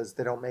barefoot because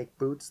they don't make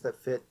boots that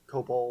fit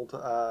kobold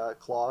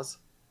claws.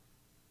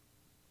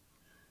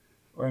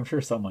 Or I'm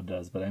sure someone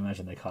does, but I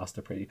imagine they cost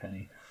a pretty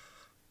penny.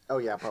 Oh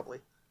yeah, probably.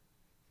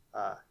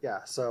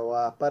 Yeah.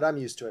 So, but I'm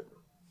used to it.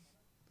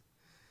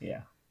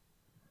 Yeah.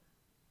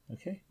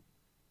 Okay.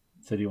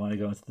 So do you want to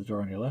go into the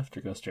door on your left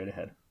or go straight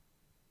ahead?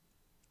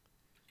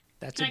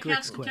 That's Can a I Grix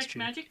cast Detect question.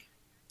 Magic?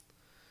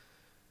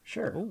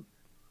 Sure. Oh.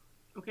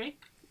 Okay.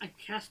 I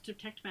cast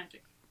Detect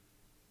Magic.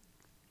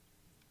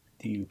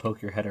 Do you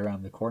poke your head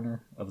around the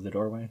corner of the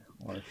doorway,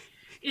 or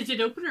Is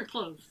it open or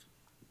closed?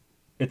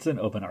 It's an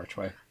open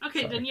archway.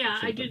 Okay, Sorry, then yeah,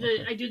 I should've do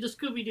been more the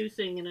Scooby Doo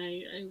thing, and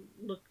I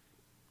look.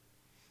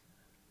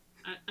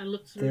 I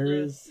look through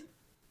clear.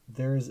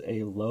 There is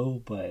a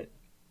low but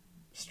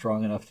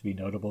strong enough to be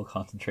notable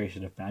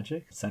concentration of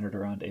magic centered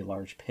around a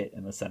large pit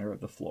in the center of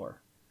the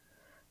floor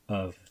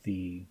of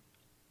the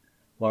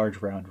large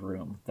round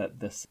room that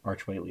this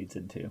archway leads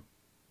into.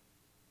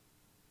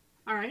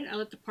 All right, I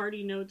let the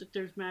party know that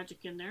there's magic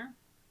in there,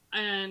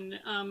 and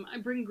I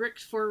bring Grix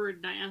forward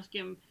and I ask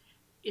him,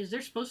 "Is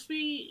there supposed to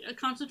be a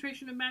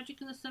concentration of magic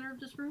in the center of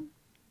this room?"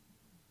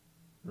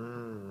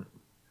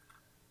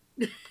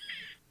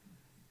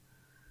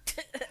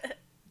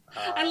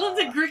 I love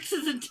that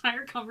Grix's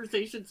entire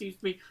conversation seems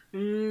to be,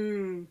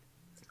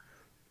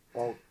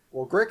 Well,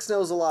 Grix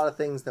knows a lot of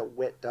things that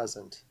Wit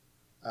doesn't.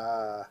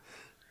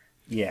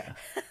 Yeah.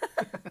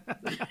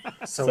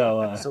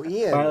 So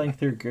Ian, filing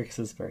through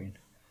Grix's brain.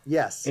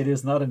 yes, It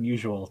is not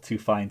unusual to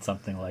find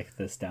something like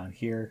this down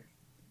here.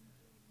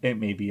 It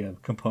may be a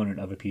component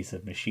of a piece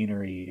of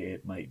machinery.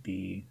 It might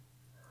be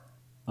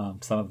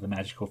some of the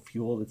magical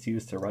fuel that's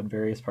used to run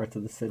various parts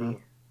of the city.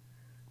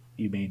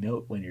 You may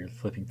note when you're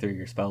flipping through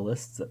your spell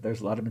lists that there's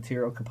a lot of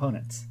material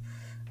components.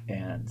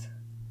 And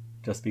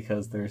just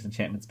because there's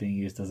enchantments being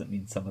used doesn't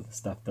mean some of the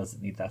stuff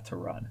doesn't need that to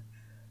run.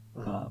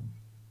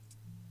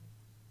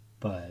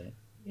 But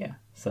yeah,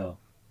 so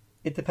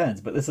it depends,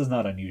 but this is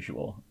not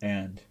unusual.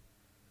 And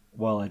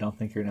while I don't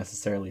think you're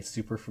necessarily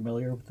super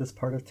familiar with this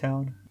part of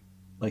town,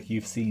 like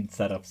you've seen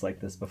setups like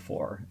this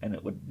before, and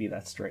it wouldn't be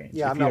that strange.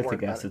 Yeah, if I'm you not have to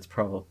worried about guess, it. it's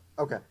probably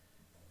okay.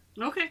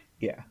 okay.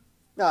 yeah.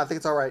 No, I think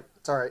it's all right.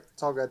 It's all right.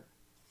 It's all good.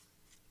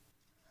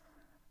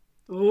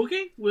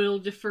 Okay, we'll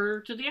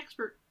defer to the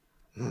expert.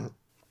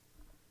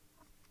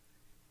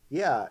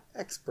 Yeah,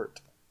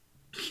 expert.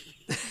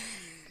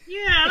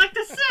 Yeah, I like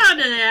the sound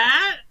of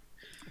that.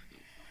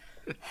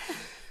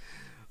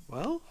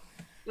 Well,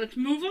 Let's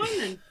move on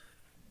then.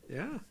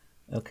 yeah.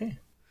 Okay.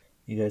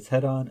 You guys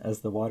head on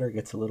as the water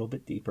gets a little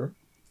bit deeper,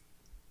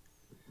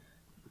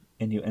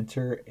 and you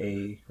enter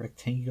a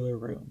rectangular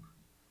room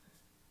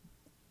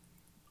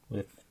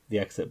with the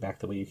exit back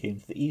the way you came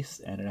to the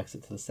east and an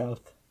exit to the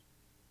south.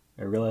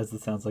 I realize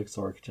this sounds like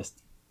Zork,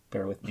 just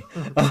bear with me.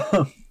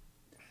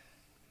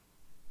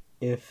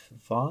 If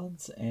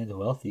Vons and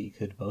Wealthy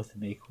could both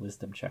make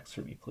wisdom checks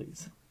for me,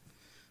 please.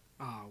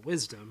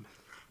 Wisdom.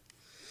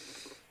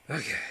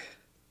 Okay.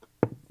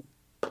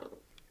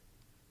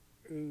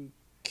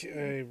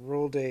 I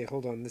rolled a...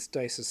 Hold on, this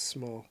dice is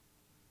small.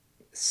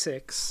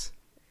 6.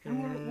 I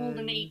rolled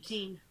an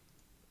 18.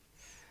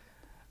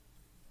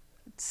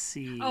 Let's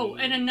see. Oh,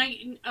 and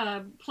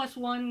a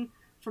 +1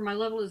 for my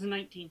level is a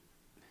 19.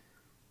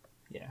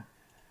 Yeah.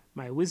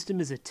 My wisdom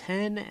is a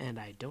 10, and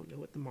I don't know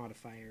what the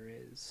modifier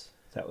is.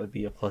 That would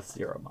be a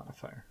 +0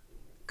 modifier.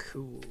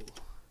 Cool.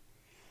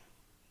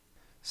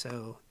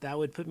 So that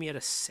would put me at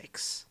a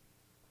 6.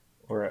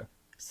 Or a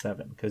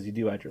 7, because you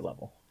do add your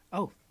level.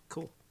 Oh,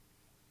 cool.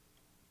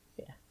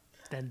 Yeah.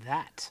 Then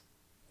that.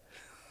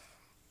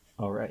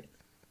 All right.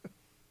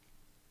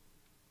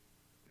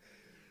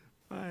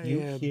 I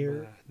You am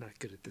hear- not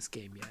good at this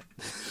game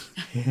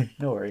yet.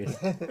 No worries.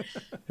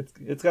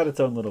 It's got its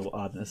own little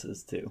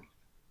oddnesses too.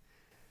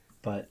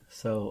 But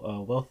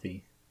so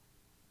Wealthy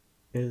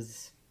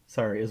is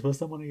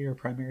wisdom one of your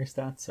primary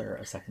stats or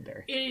a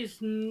secondary? It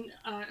is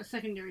a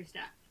secondary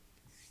stat.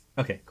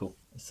 Okay, cool.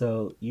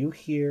 So you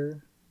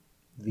hear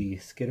the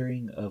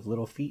skittering of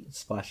little feet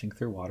splashing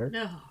through water,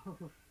 No.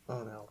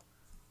 Oh no.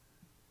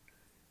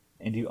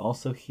 and you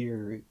also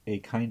hear a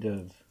kind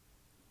of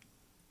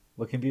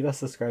what can be best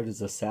described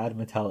as a sad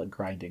metallic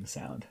grinding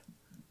sound.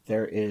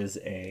 There is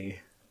a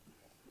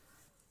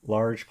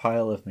large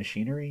pile of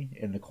machinery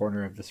in the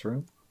corner of this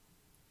room,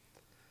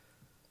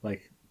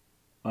 like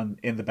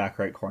in the back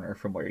right corner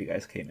from where you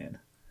guys came in.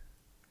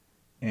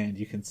 And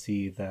you can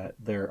see that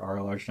there are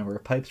a large number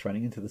of pipes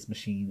running into this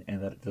machine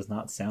and that it does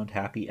not sound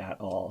happy at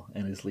all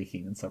and is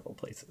leaking in several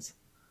places.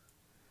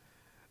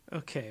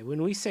 Okay,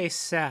 when we say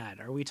sad,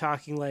 are we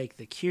talking like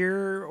The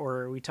Cure, or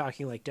are we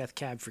talking like Death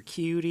Cab for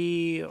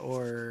Cutie,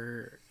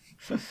 or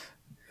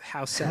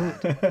how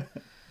sad?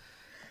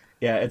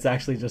 Yeah, it's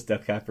actually just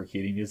Death Cab for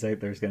Cutie music.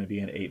 There's going to be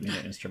an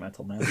 8-minute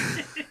instrumental now.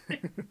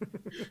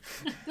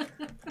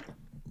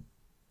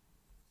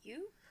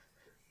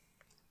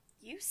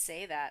 You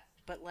say that,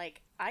 but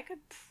like I could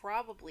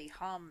probably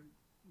hum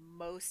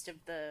most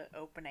of the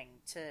opening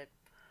to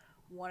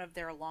one of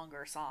their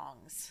longer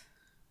songs.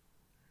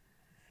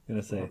 I'm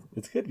going to say,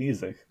 it's good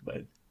music,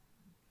 but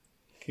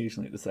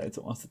occasionally it decides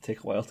it wants to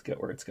take a while to get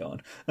where it's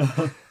going.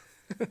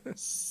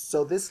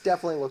 So this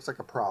definitely looks like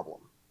a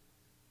problem.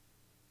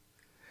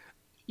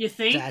 You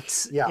think?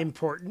 That's Yeah.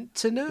 important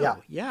to know. Yeah.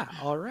 Yeah,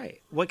 all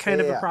right. What kind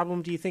of Yeah. a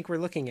problem do you think we're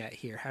looking at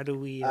here? How do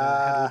we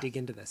dig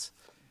into this?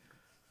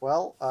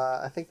 Well,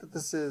 I think that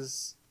this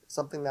is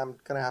something that I'm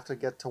going to have to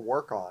get to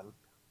work on.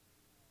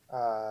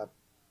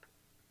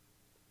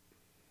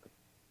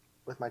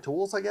 With my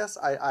tools, I guess?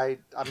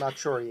 I'm not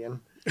sure,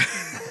 Ian.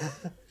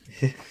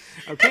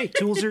 Okay,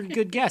 tools are a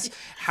good guess.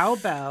 How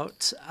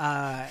about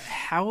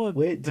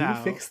Wait, do you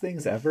fix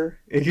things ever?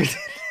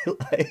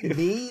 life?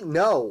 Me?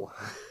 No.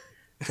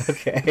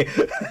 Okay.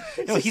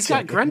 No, he's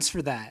got grunts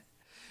for that.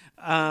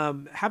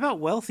 How about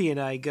Wealthy and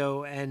I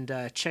go and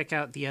check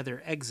out the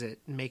other exit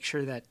and make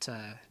sure that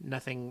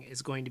nothing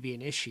is going to be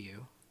an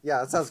issue Yeah,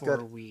 that sounds before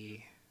good.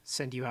 we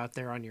send you out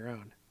there on your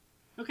own.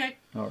 Okay.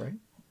 All right.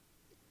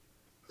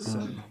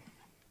 So,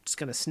 just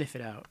gonna sniff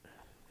it out.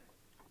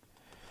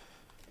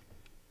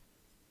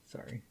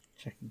 Sorry,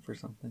 checking for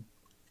something.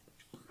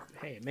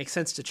 Hey, it makes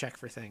sense to check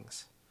for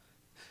things.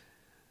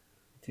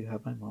 I do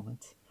have my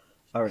moments.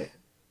 All right.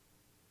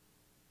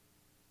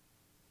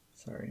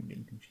 Sorry, I'm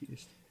being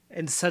confused.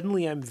 And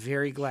suddenly I'm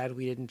very glad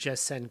we didn't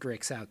just send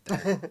Grix out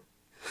there.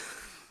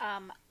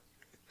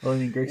 Well, I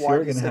mean, Grix, Why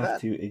you're do you going to say have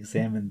that? to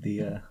examine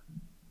the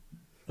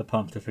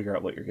pump to figure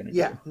out what you're going to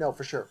Yeah, do. no,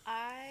 for sure.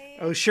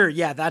 Oh, sure,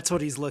 yeah, that's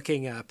what he's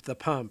looking up, the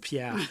pump,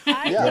 yeah.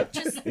 I Yeah. would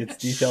just It's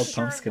detailed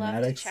pump sure love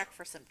to schematics. check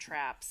for some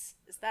traps.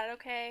 Is that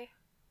okay?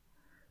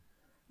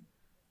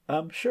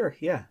 Sure,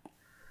 yeah.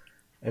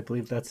 I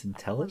believe that's Let me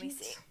intelligence.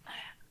 see. I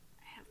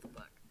have the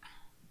book.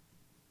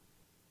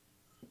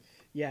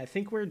 Yeah, I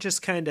think we're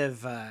just kind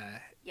of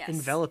Yes.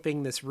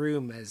 enveloping this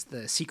room as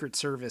the Secret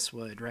Service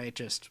would, right?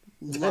 Just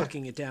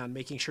locking it down,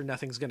 making sure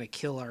nothing's going to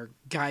kill our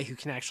guy who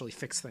can actually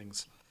fix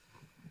things.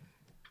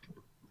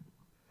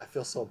 I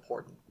feel so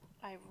important.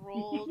 I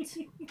rolled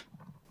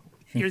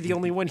You're the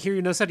only one here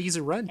who knows how to use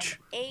a wrench.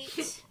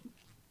 8.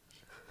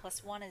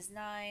 Plus 1 is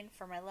 9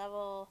 for my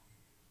level.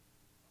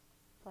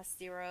 Plus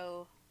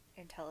 0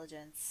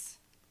 intelligence.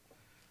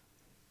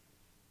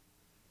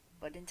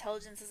 But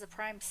intelligence is a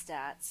prime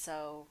stat,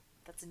 so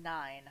that's a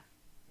 9.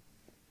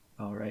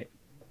 All right.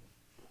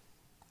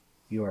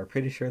 You are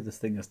pretty sure this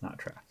thing is not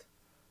trapped.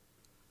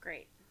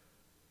 Great.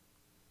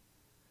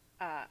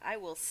 I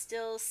will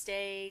still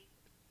stay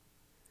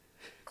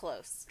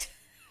close.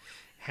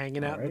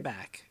 Hanging out in the Alright.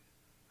 back.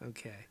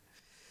 Okay.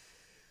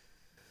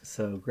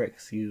 So,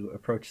 Grix, you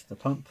approach the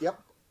pump, Yep.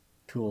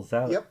 tools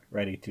out, Yep.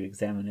 ready to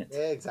examine it.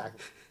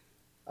 Exactly.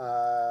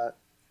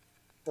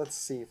 Let's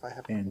see if I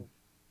have. And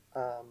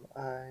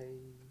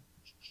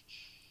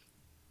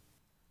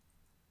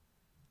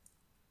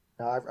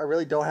No, I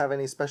really don't have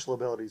any special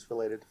abilities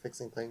related to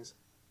fixing things,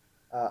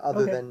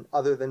 other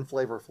Okay. than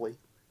flavorfully.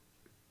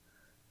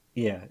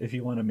 yeah, if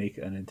you want to make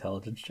an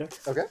intelligence check,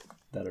 Okay.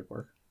 that'd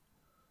work.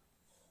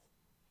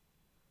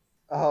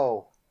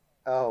 Oh,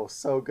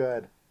 so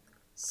good,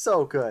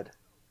 so good.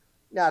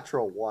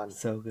 Natural 1.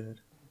 So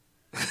good.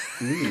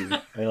 Ooh,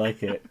 I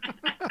like it.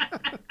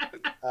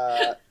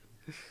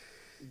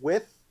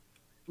 With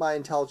my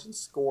intelligence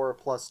score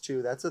plus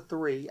 2, that's a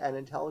 3, and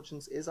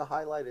intelligence is a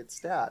highlighted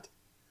stat.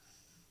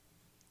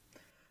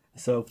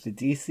 So if the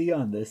DC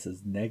on this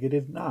is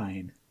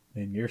 -9,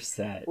 then you're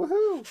set.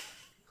 Woohoo!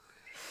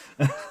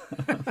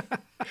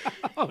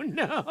 Oh,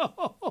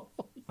 no!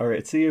 All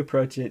right, so you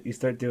approach it. You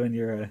start doing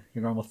your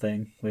normal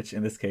thing, which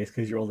in this case,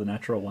 because you rolled a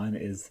natural 1,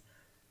 is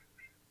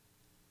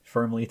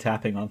firmly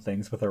tapping on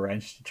things with a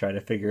wrench to try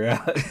to figure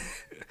out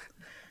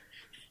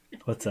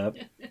what's up.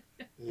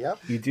 Yep.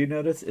 You do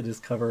notice it is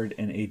covered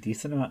in a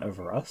decent amount of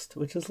rust,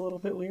 which is a little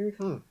bit weird.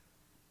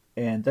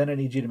 And then I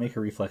need you to make a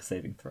reflex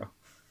saving throw.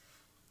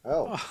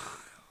 Oh.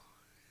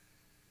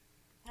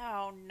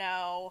 Oh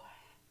no.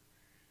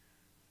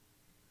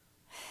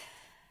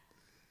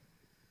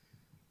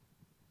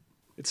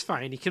 It's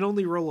fine. He can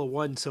only roll a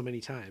 1 so many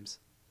times.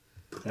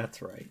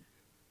 That's right.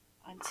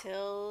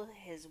 Until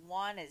his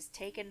 1 is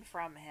taken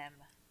from him.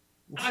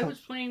 I was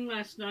playing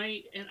last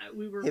night, and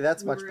we were. Hey,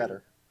 that's we much were in-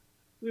 better.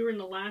 we were in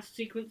the last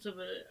sequence of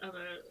a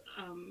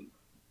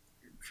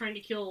trying to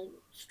kill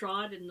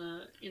Strahd in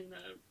the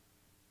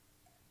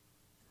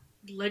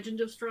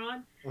Legend of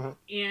Strahd,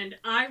 and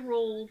I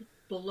rolled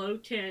below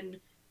 10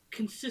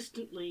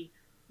 consistently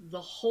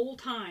the whole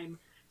time.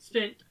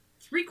 Spent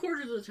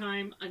 3/4 of the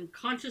time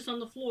unconscious on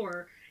the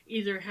floor,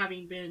 either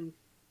having been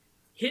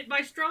hit by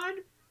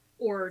Strahd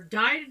or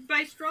died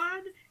by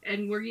Strahd,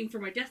 and working for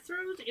my death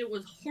throws. It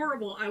was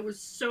horrible. I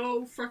was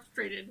so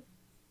frustrated.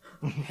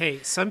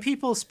 Hey, some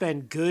people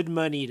spend good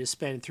money to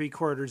spend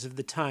 3/4 of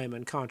the time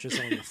unconscious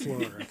on the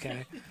floor,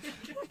 okay?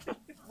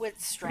 With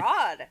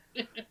Strahd.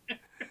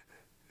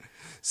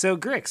 So,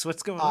 Grix,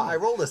 what's going on? I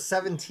rolled a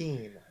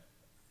 17.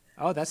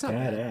 Oh, that's not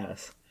bad.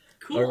 Badass.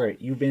 Cool. All right,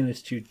 you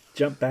managed to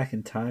jump back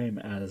in time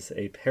as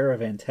a pair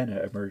of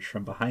antennae emerge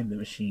from behind the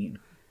machine,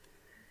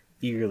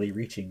 eagerly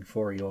reaching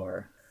for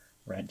your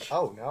wrench.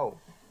 Oh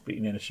no! But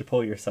you managed to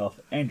pull yourself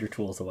and your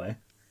tools away.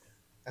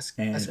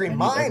 And I scream, I need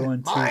mine!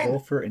 everyone to Mine! roll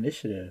for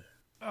initiative.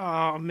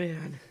 Oh,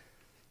 man.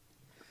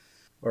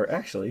 Or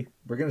actually,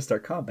 we're going to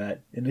start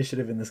combat.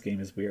 Initiative in this game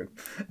is weird.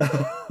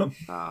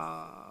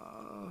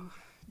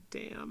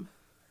 Damn.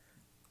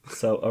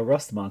 So a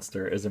rust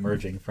monster is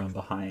emerging from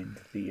behind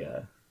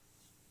the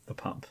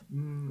pump,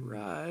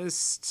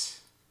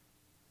 Rust.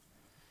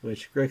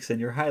 which Grix,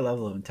 your high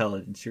level of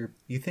intelligence,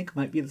 you think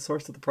might be the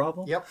source of the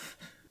problem. Yep.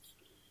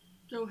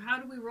 So how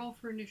do we roll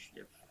for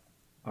initiative?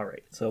 All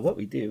right. So what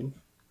we do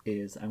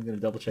is I'm going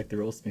to double check the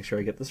rules to make sure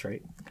I get this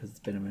right because it's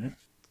been a minute.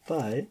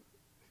 But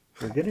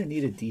we're going to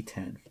need a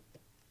D10.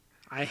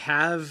 I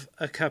have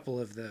a couple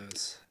of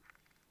those.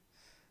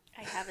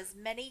 I have as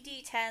many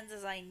D10s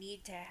as I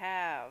need to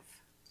have.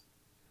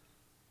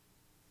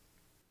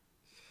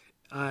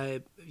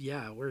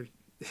 Yeah, we're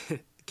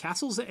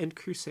Castles and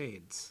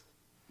Crusades.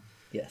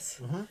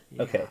 Yes.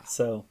 Yeah. Okay,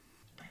 so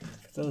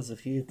for those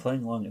of you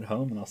playing along at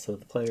home and also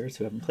the players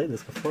who haven't played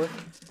this before,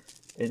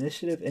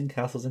 initiative in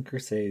Castles and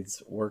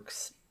Crusades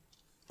works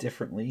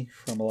differently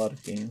from a lot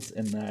of games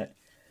in that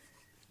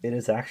it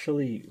is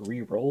actually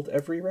re-rolled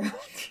every round.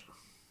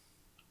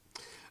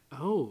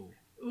 Oh.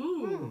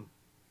 Ooh.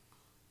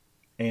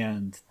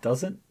 And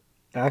doesn't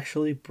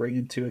actually bring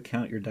into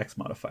account your dex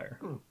modifier.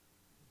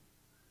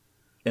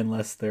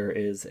 Unless there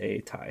is a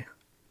tie.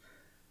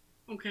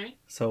 Okay.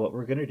 So what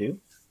we're going to do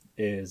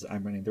is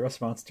I'm running the Rust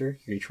Monster,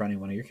 you're each running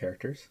one of your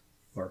characters,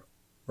 or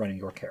running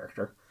your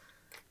character.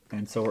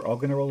 And so we're all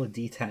going to roll a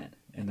d10,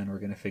 and then we're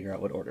going to figure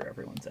out what order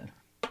everyone's in.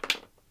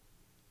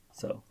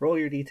 So roll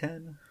your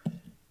d10.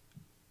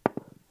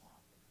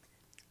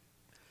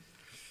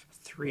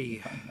 3.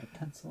 Find my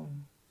pencil.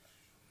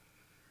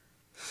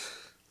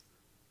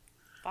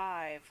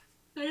 5.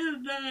 I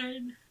have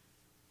 9.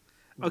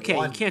 Okay,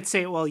 1. you can't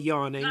say it while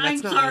yawning. I'm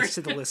That's not sorry. nice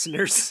to the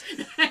listeners.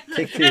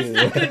 Take That's 2.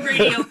 not good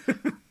radio.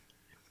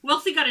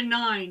 Wealthy got a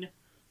 9.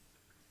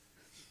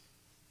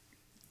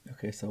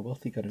 Okay, so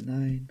Wealthy got a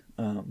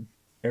 9.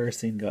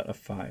 Erisine got a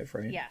 5,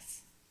 right?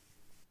 Yes.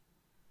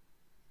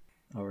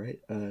 All right.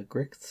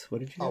 Grix, what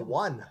did you A have?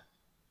 1.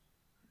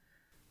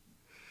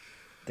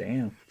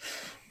 Damn.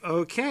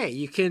 Okay,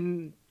 you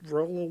can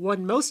roll a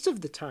 1 most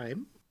of the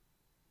time.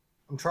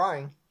 I'm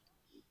trying.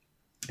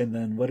 And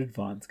then what did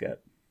Vaughn's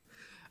get?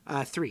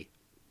 3.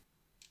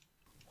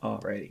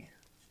 Alrighty.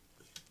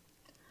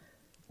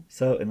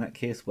 So in that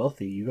case,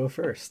 Wealthy, you go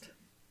first.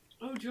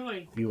 Oh,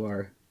 joy. You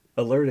are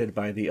alerted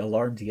by the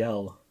alarmed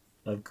yell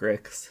of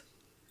Grix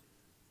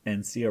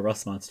and see a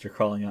Rust Monster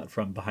crawling out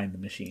from behind the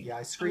machine. Yeah,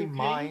 I scream Okay.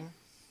 mine.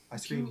 I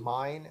scream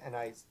mine, and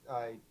I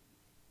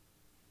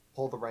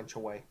pull the wrench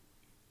away.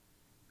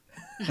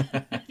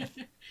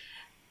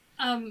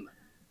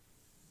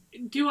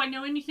 Do I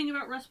know anything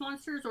about Rust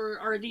Monsters, or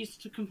are these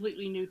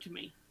completely new to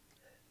me?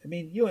 I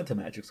mean, you went to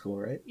magic school,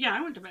 right? Yeah,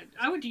 I went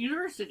to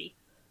university.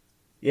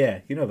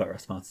 Yeah, you know about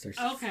Rust Monsters.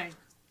 Okay.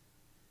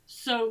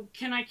 So,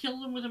 can I kill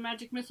them with a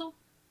magic missile?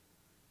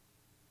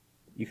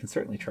 You can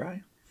certainly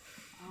try.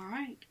 All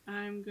right,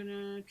 I'm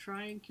gonna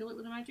try and kill it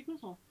with a magic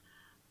missile.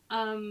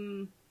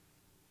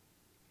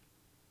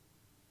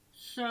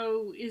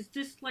 So is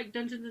this like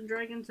Dungeons and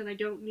Dragons, and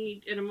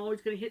I'm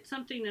always gonna hit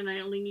something, and I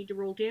only need to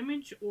roll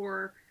damage,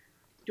 or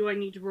do I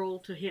need to roll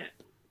to hit?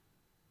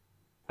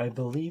 I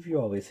believe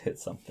you always hit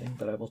something,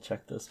 but I will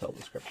check the spell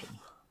description.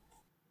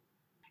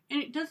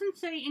 And it doesn't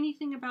say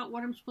anything about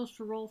what I'm supposed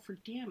to roll for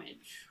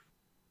damage.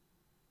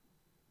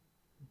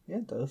 Yeah,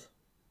 it does.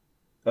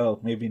 Oh,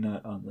 maybe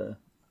not on the...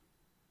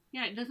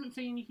 Yeah, it doesn't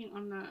say anything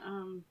on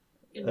the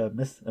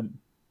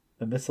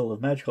A missile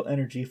of magical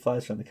energy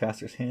flies from the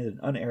caster's hand and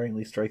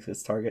unerringly strikes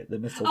its target. The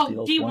missile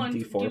deals D1,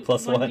 1d4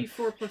 plus 1.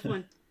 1d4 plus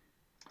 1.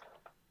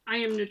 I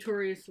am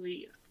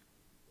notoriously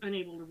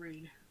unable to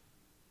read.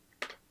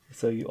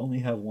 So you only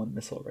have one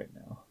missile right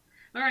now.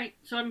 All right,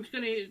 so I'm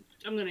gonna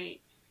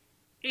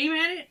aim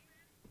at it,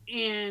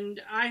 and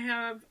I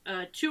have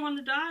a 2 on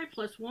the die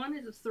plus 1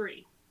 is a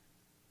 3.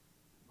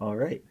 All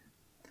right.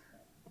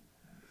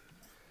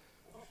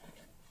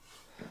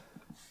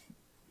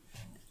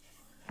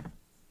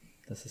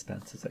 The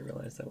suspense as I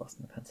realized I lost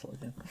my pencil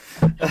again.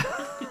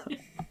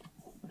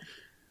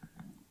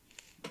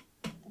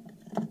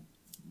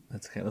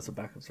 That's okay, that's what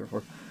backups are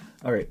for.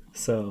 Alright,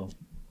 so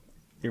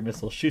your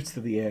missile shoots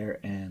through the air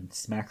and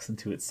smacks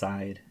into its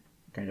side,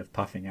 kind of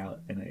puffing out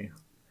in a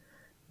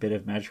bit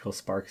of magical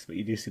sparks, but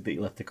you do see that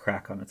you left a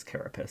crack on its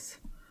carapace.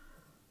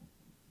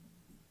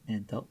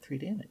 And dealt 3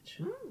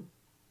 damage.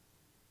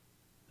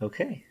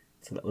 Okay,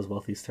 so that was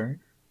Wealthy's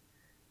turn.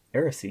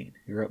 Erisine,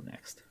 you're up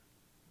next.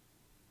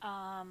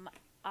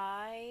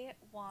 I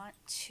want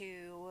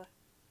to...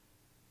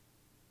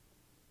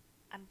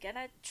 I'm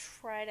gonna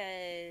try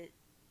to,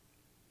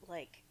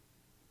 like,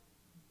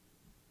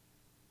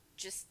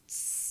 just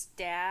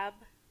stab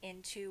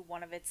into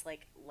one of its,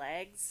 like,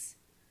 legs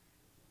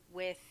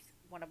with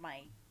one of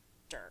my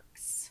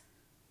dirks.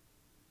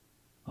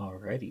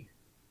 Alrighty.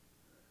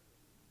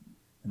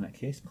 In that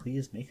case,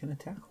 please make an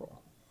attack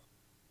roll.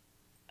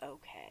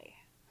 Okay.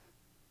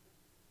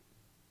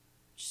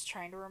 Just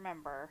trying to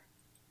remember.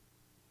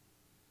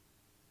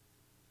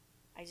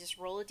 I just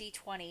roll a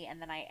d20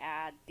 and then I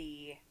add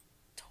the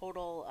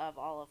total of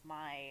all of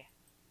my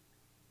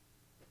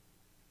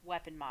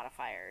weapon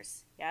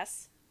modifiers.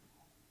 Yes?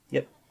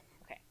 Yep.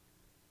 Okay.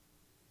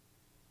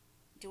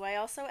 Do I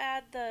also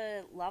add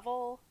the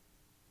level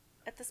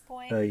at this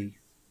point?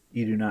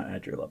 You do not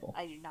add your level.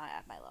 I do not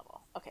add my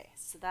level. Okay,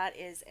 so that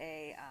is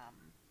a,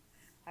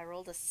 I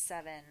rolled a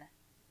 7,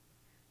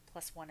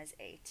 plus 1 is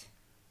 8.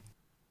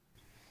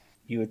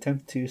 You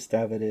attempt to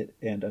stab at it,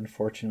 and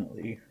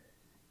unfortunately,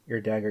 your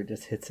dagger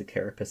just hits a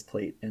carapace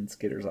plate and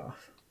skitters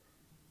off.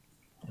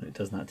 And it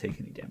does not take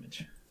any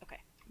damage. Okay.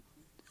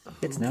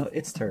 It's now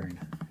its turn.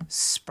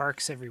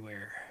 Sparks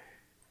everywhere.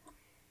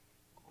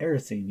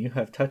 Erisine, you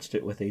have touched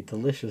it with a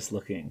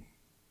delicious-looking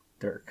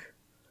dirk.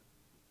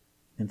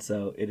 And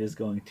so it is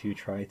going to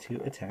try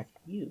to attack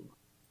you.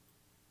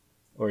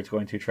 Or it's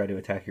going to try to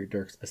attack your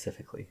dirk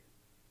specifically.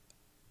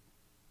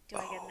 Do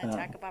I get an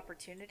attack of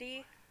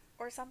opportunity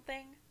or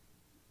something?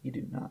 You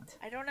do not.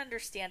 I don't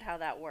understand how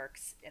that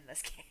works in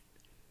this game.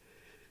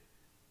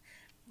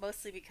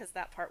 Mostly because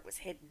that part was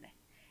hidden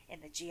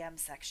in the GM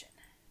section.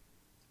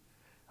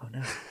 Oh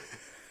no.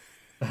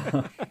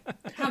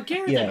 How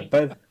dare Yeah,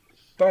 they?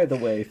 by the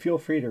way, feel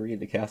free to read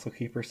the Castle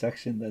Keeper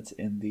section that's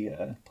in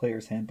the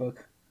player's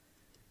handbook.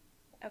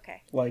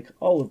 Okay. Like,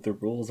 all of the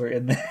rules are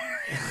in there.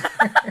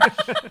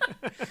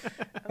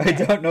 I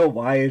don't know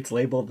why it's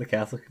labeled the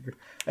Castle Keeper.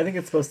 I think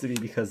it's supposed to be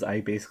because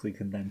I basically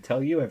can then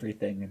tell you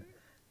everything and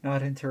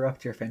not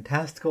interrupt your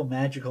fantastical,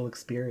 magical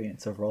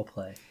experience of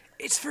roleplay.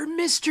 It's for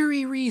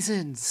mystery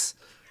reasons.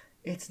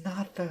 It's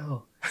not,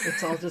 though.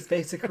 It's all just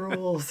basic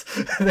rules.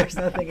 There's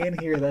nothing in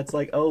here that's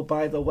like, oh,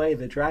 by the way,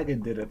 the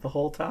dragon did it the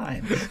whole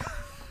time.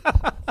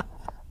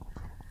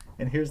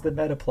 And here's the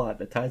meta plot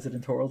that ties it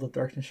into World of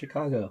Darkness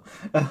Chicago.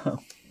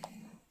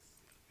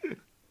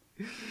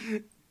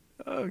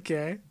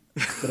 Okay.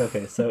 But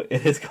okay, so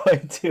it is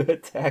going to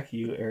attack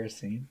you,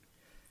 Erisine.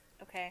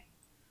 Okay.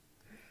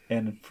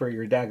 And for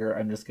your dagger,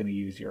 I'm just going to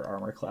use your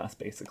armor class,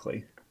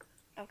 basically.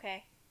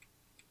 Okay.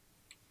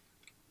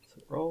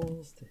 So it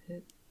rolls to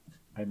hit.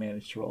 I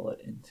managed to roll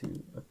it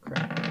into a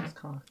crack that was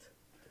cocked.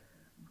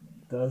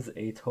 Does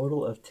a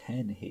total of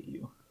 10 hit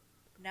you?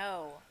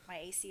 No, my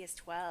AC is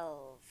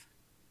 12.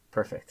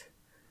 Perfect.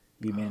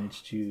 You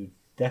manage to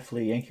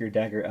deftly yank your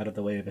dagger out of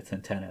the way of its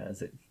antenna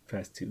as it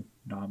tries to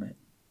nom it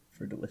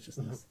for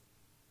deliciousness.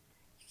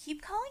 You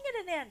keep calling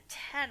it an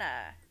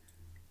antenna.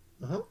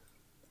 Uh-huh.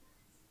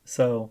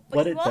 So But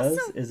what you it does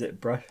also- is it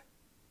brush.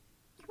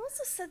 You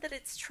also said that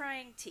it's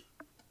trying to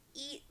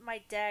eat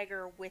my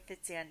dagger with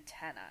its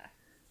antenna.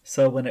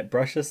 So when it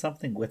brushes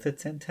something with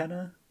its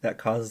antenna, that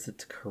causes it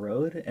to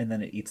corrode, and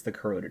then it eats the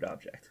corroded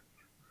object.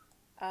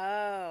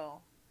 Oh.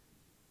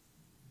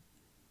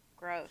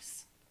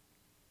 Gross.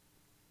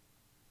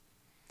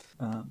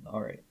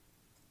 All right.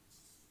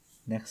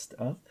 Next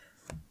up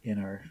in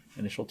our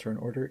initial turn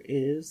order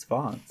is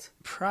Vaughn's.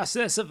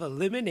 Process of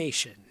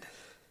elimination.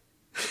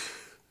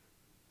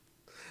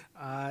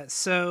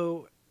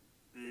 So,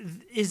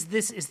 is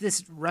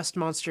this rust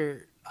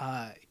monster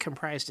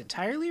comprised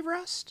entirely of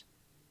rust?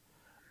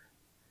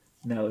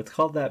 No, it's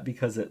called that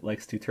because it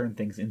likes to turn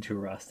things into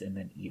rust and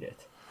then eat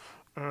it.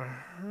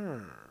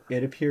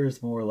 It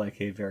appears more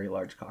like a very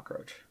large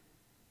cockroach.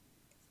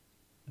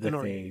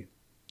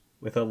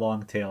 With a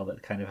long tail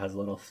that kind of has a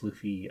little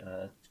floofy,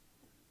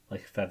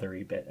 like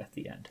feathery bit at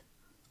the end.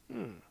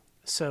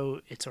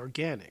 So it's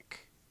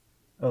organic.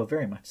 Oh,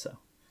 very much so.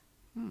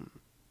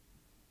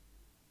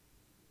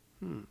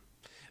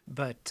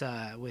 But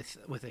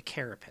with a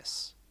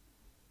carapace.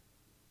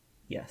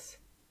 Yes.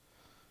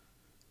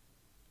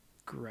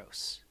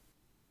 Gross.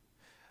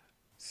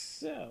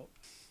 So,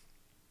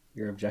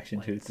 Your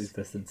objection to its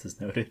existence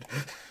is noted.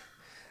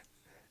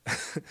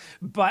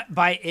 but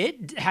by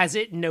it, has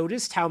it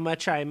noticed how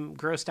much I'm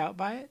grossed out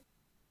by it?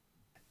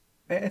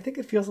 I think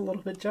it feels a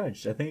little bit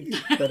judged. I think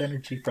that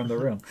energy from the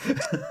room.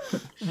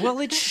 Well,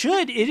 it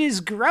should. It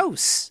is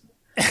gross.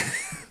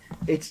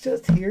 It's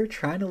just here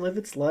trying to live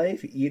its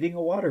life, eating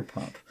a water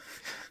pump.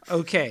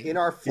 Okay. In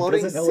our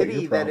floating doesn't know what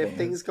city, your that if problem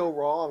things is. go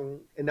wrong,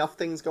 enough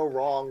things go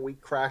wrong, we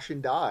crash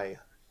and die.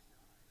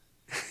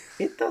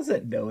 It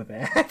doesn't know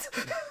that.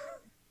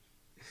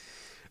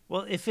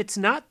 Well, if it's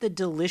not the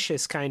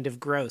delicious kind of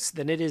gross,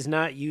 then it is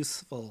not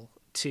useful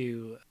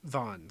to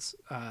Vaughn's,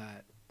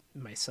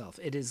 myself.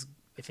 It is.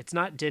 If it's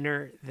not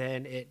dinner,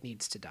 then it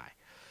needs to die.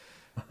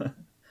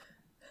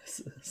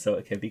 So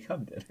it can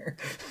become dinner.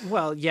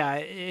 Well, yeah,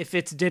 if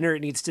it's dinner,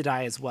 it needs to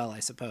die as well, I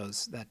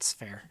suppose. That's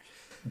fair.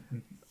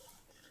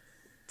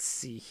 Let's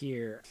see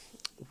here.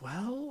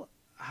 Well,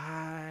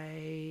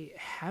 I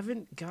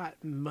haven't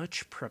got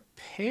much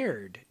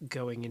prepared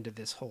going into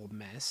this whole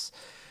mess.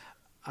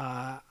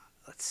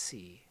 Let's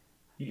see.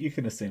 You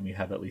can assume you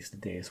have at least a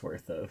day's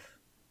worth of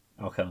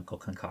alchemical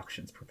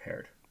concoctions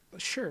prepared.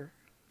 Sure.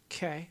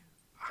 Okay.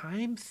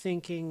 I'm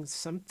thinking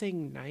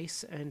something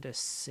nice and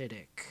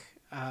acidic.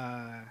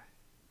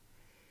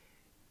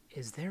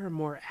 Is there a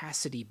more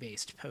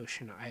acidy-based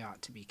potion I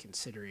ought to be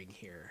considering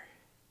here?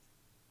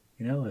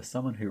 You know, as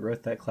someone who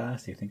wrote that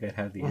class, you think I'd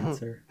have the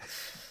answer?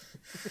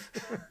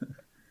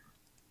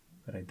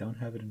 But I don't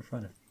have it in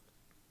front of me.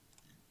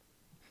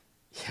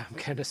 Yeah, I'm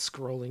kind of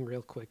scrolling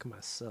real quick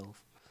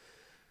myself.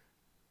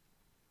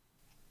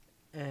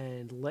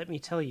 And let me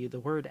tell you, the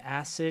word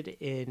acid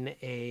in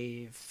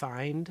a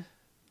find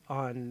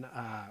on,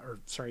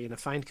 in a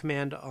find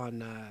command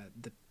on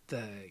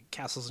the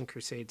Castles and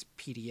Crusades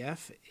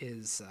PDF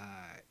is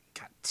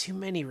got too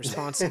many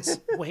responses.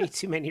 Way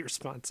too many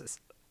responses.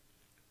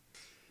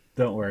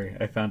 Don't worry,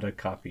 I found a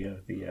copy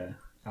of the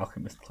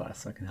Alchemist class,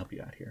 so I can help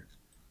you out here.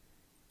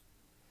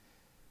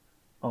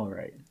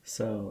 Alright,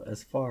 so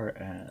as far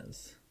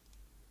as...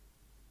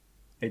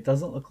 It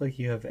doesn't look like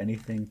you have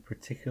anything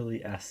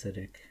particularly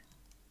acidic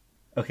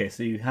Okay,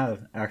 so you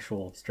have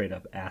actual straight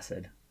up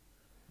acid,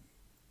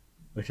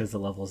 which is a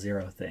level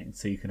 0 thing,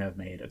 so you can have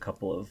made a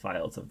couple of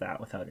vials of that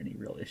without any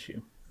real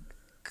issue.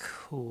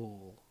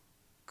 Cool.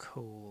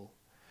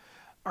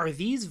 Are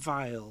these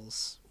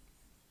vials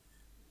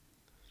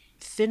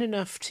thin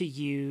enough to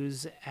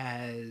use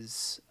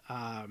as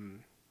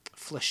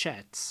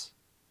flechettes?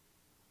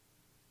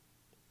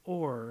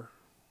 Or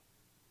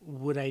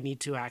would I need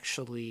to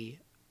actually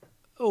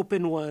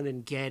open one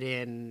and get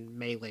in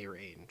melee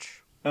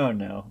range? Oh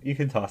no, you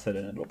can toss it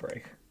and it'll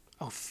break.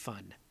 Oh,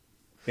 fun.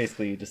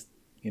 Basically, you just,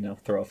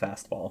 throw a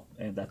fastball,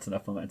 and that's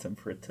enough momentum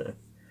for it to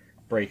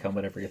break on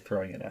whatever you're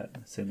throwing it at,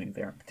 assuming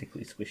they aren't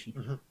particularly squishy.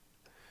 Mm-hmm.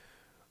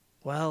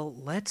 Well,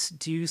 let's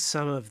do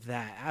some of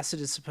that. Acid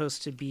is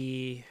supposed to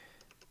be,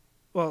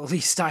 well, at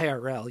least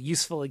IRL,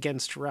 useful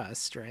against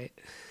rust, right?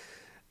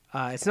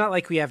 It's not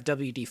like we have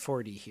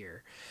WD-40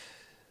 here.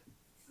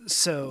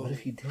 So What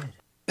if you did?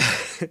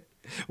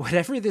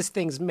 whatever this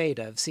thing's made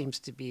of seems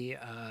to be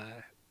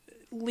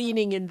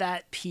leaning in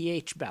that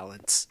pH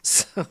balance.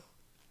 So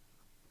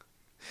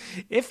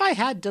if I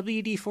had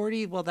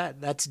WD-40, well,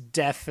 that's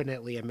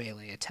definitely a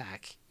melee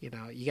attack. You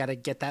got to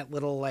get that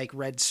little like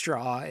red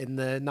straw in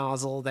the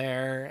nozzle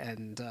there,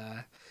 and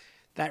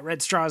that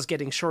red straw is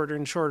getting shorter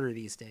and shorter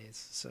these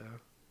days. So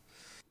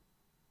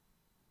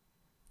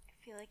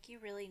I feel like you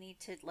really need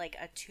to like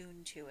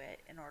attune to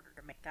it in order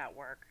to make that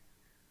work.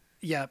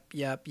 Yep.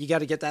 You got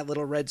to get that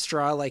little red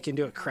straw like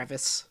into a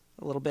crevice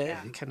a little bit,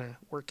 Yeah. kind of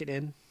work it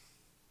in.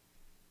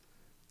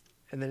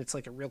 And then it's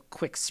like a real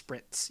quick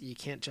spritz. You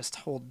can't just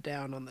hold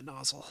down on the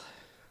nozzle.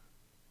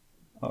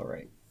 All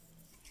right.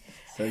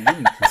 So you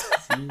need to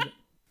succeed.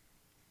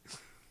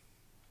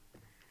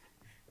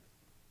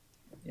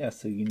 Yeah,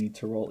 so you need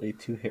to roll a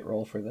 2-hit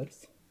roll for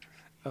this.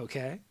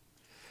 Okay.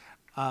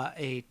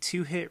 A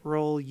 2-hit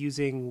roll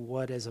using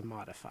what as a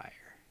modifier?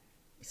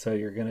 So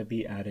you're going to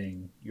be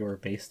adding your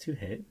base 2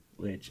 hit,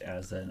 which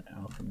as an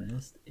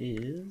alchemist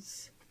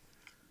is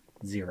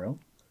 0.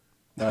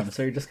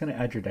 So you're just going to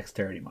add your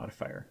dexterity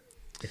modifier,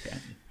 if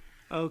any.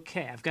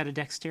 Okay, I've got a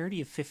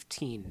dexterity of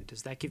 15.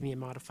 Does that give me a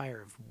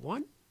modifier of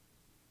 1?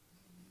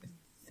 I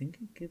think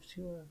it gives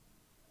you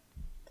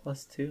a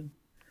 +2.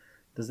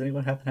 Does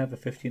anyone happen to have a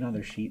 15 on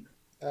their sheet?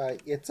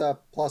 It's a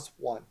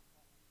 +1.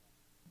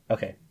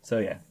 Okay, so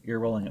yeah, you're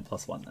rolling at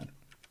 +1 then.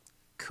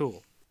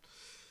 Cool.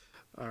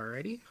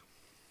 Alrighty.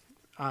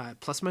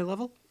 Plus my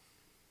level?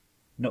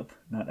 Nope,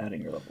 not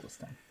adding your level this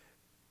time.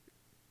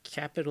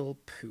 Capital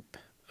poop.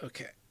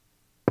 Okay.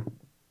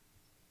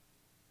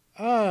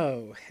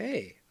 Oh,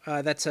 hey.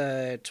 That's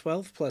a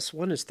 12 plus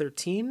 1 is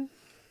 13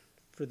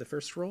 for the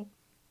first roll.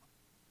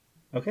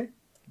 Okay,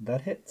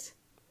 that hits.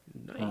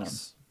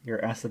 Nice.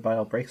 Your acid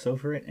vial breaks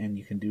over it, and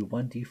you can do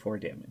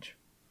 1d4 damage.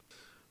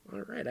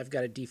 All right, I've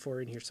got a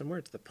d4 in here somewhere.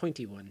 It's the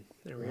pointy one.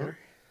 There we are.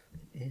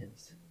 It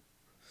is.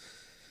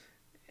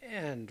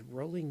 And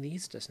rolling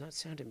these does not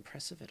sound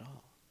impressive at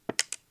all.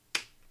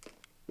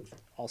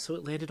 Also,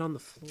 it landed on the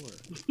floor.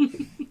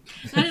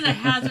 That is a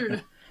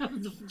hazard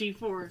of the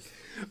D4s.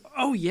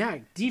 Oh, yeah.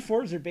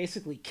 D4s are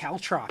basically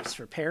caltrops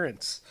for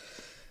parents.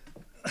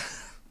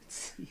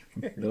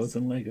 Those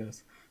and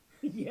Legos.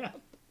 Yeah.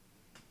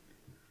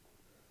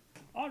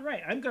 All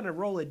right, I'm going to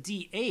roll a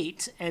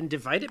d8 and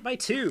divide it by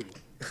 2.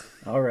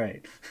 All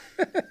right.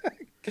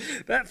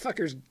 That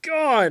fucker's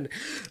gone.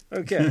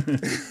 Okay.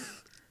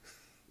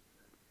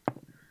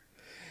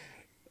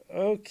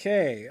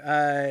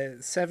 Okay.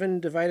 7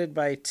 divided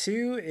by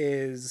 2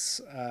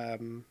 is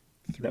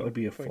That would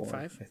be a 4, 0.5.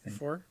 I think.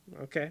 4?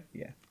 Okay.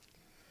 Yeah.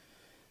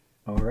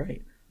 All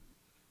right.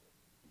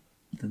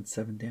 Then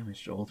 7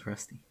 damage to old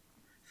Rusty.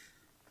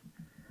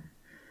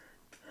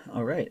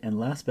 All right, and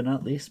last but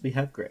not least, we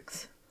have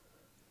Grix.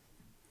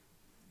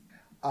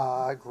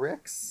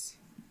 Grix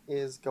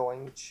is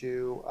going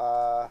to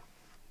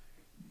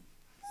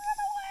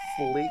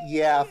flee.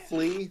 Yeah,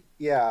 flee.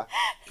 Yeah.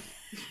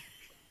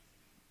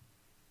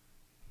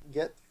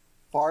 Get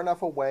far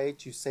enough away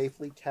to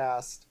safely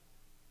cast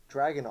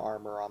dragon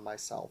armor on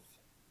myself.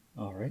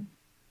 All right.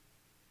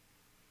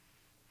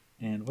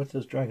 And what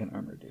does dragon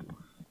armor do?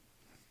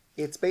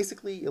 It's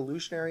basically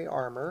illusionary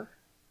armor.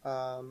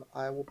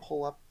 I will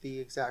pull up the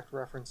exact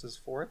references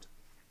for it.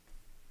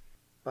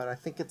 But I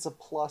think it's a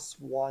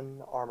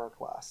 +1 armor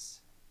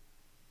class.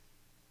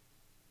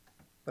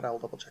 But I will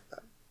double check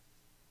that.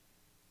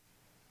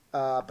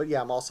 But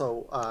yeah, I'm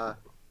also...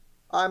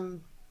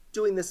 I'm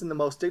doing this in the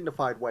most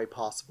dignified way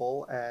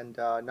possible and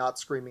not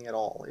screaming at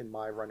all in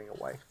my running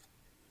away.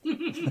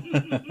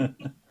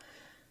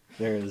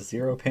 There is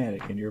 0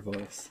 panic in your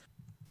voice.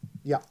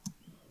 Yeah.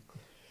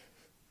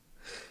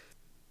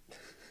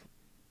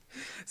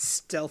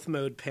 Stealth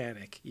mode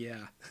panic.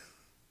 Yeah.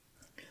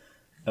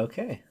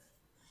 Okay.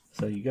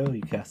 So you go,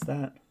 you cast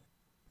that.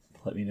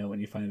 Let me know when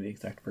you find the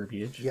exact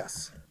verbiage.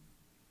 Yes.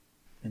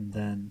 And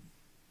then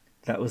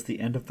that was the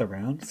end of the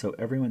round, so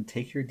everyone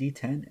take your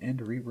d10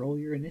 and re-roll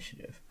your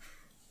initiative.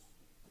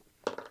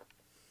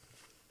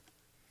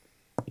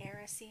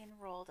 Erisine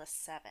rolled a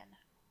 7.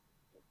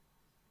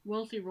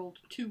 Wealthy rolled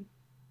 2.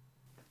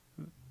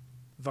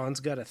 Vaughn's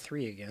got a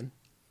 3 again.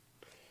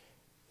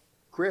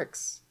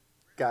 Grix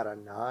got a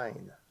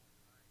 9.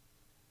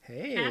 Cass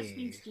Hey.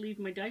 needs to leave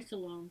my dice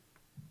alone.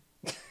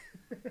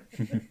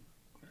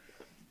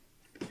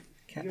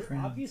 Cat You're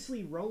friends.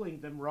 obviously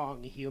rolling them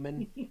wrong,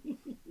 human.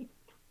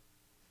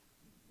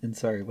 And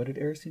sorry, what did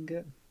Aristine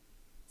get?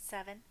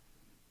 7.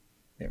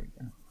 There we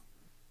go.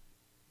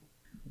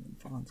 And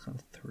Vaughn's got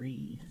a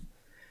 3.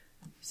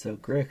 So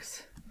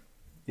Grix,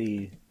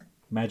 the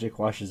magic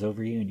washes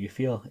over you and you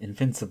feel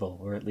invincible,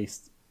 or at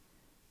least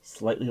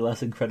slightly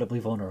less incredibly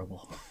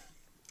vulnerable.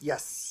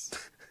 Yes.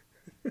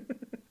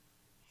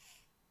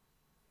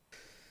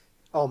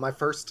 Oh, my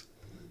first?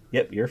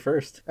 Yep, you're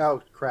first.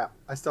 Oh, crap.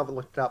 I still haven't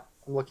looked it up.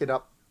 I'm looking it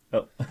up.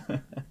 Oh.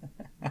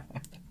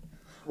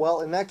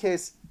 Well, in that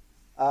case,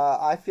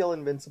 I feel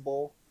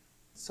invincible,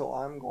 so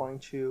I'm going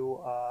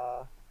to...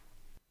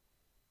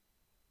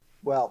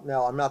 Well,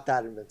 no, I'm not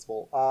that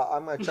invincible.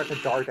 I'm going to chuck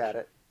a dart at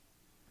it.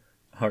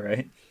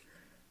 Alright.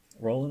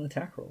 Roll an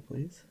attack roll,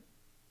 please.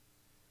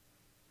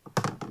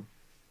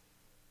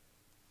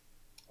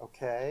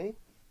 Okay.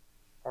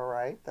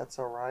 Alright, that's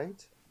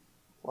alright.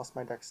 Plus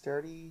my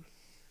dexterity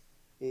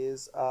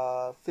is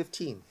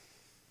 15.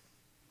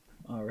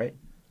 Alright.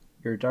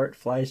 Your dart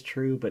flies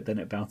true, but then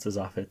it bounces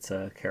off its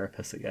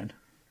carapace again.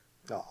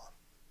 Oh.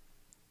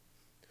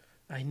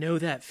 I know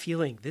that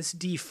feeling. This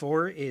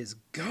D4 is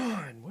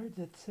gone. Where'd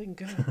that thing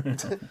go?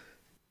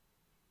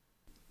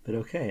 But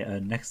okay,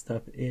 next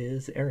up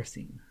is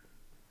Aristine.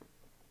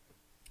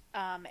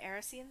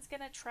 Arisine's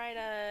gonna try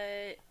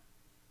to,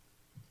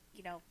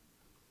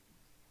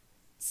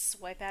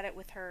 swipe at it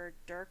with her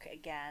dirk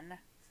again.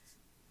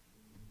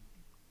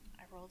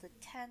 I rolled a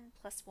 10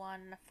 plus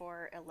 1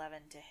 for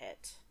 11 to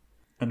hit.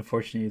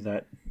 Unfortunately,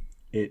 that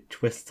it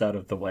twists out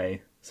of the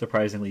way,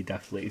 surprisingly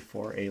deftly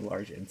for a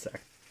large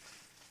insect.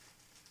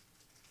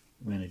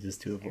 Manages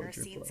to avoid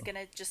your blow. Arisine's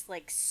gonna just,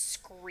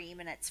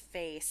 scream in its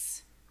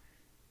face.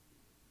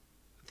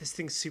 This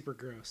thing's super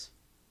gross.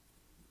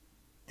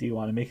 Do you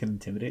want to make an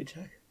intimidate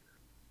check?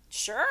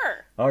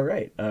 Sure!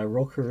 Alright,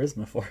 roll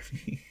charisma for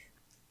me.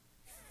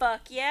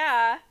 Fuck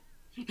yeah!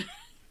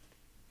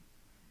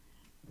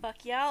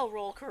 Fuck yeah, I'll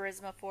roll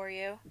charisma for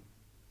you.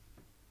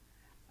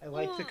 I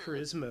like the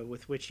charisma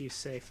with which you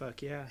say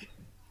fuck yeah.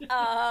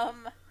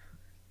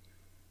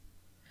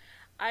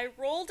 I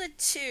rolled a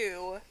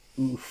 2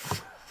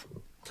 Oof.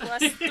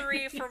 plus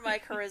 3 for my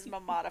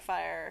charisma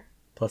modifier.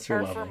 Plus your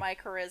Or level. for my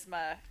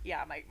charisma,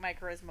 my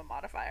charisma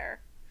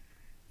modifier.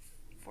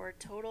 For a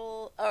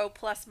total,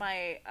 plus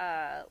my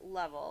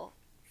level,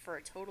 for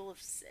a total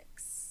of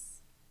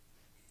 6.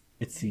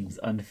 It seems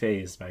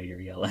unfazed by your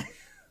yelling.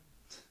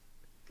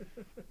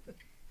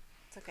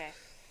 It's okay.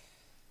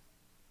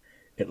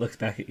 It looks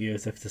back at you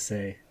as if to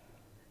say,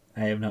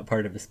 I am not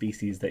part of a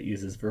species that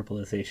uses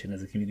verbalization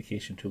as a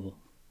communication tool.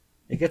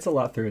 It gets a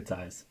lot through its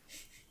eyes.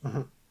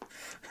 And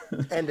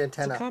It's a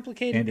antenna.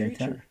 complicated And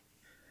creature. antenna.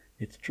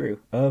 It's true.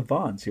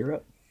 Vons, you're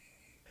up.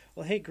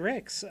 Well, hey,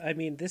 Grix. I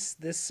mean, this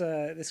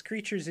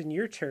creature's in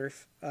your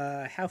turf.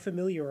 How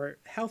familiar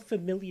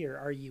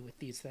are you with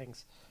these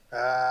things?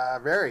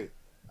 Very.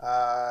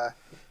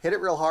 Hit it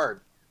real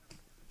hard.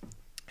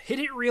 Hit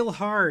it real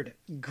hard.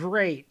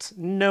 Great.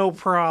 No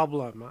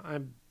problem.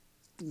 I'm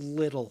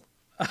little.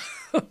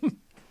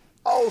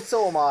 Oh,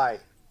 so am I.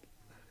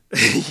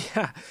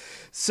 Yeah.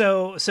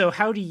 So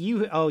how do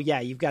you... Oh, yeah,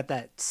 you've got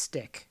that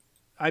stick.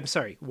 I'm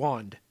sorry,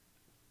 wand.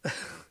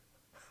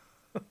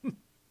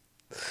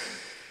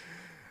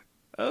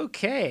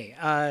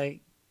 Okay.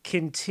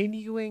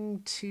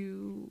 Continuing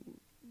to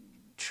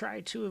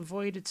try to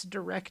avoid its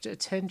direct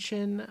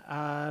attention.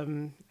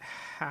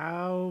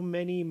 How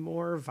many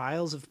more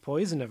vials of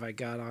poison have I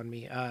got on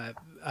me?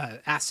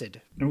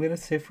 Acid. I'm going to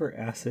say for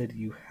acid,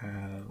 you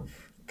have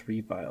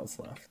 3 vials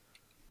left.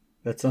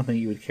 That's something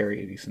you would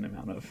carry a decent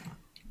amount of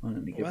on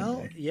any given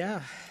Well, day.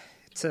 yeah.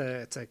 It's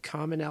a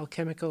common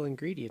alchemical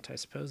ingredient, I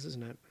suppose,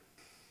 isn't it?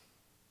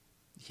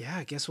 Yeah,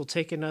 I guess we'll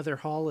take another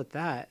haul at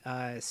that.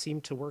 It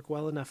seemed to work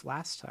well enough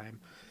last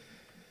time.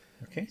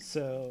 Okay.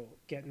 So,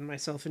 getting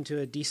myself into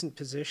a decent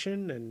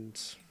position and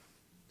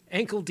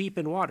ankle deep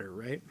in water,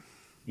 right?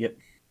 Yep.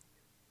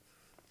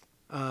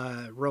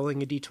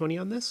 Rolling a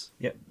d20 on this?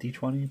 Yep.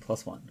 D20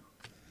 plus 1.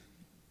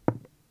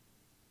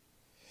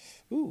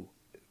 Ooh.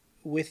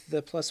 With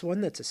the plus 1,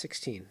 that's a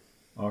 16.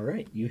 All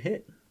right. You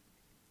hit.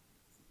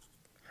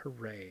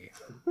 Hooray.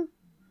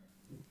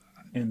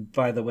 And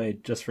by the way,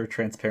 just for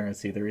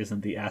transparency, the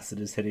reason the acid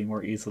is hitting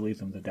more easily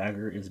than the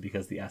dagger is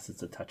because the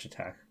acid's a touch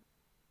attack.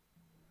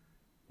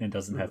 And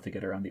doesn't have to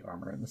get around the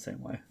armor in the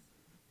same way.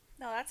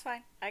 No, that's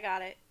fine. I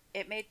got it.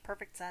 It made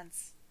perfect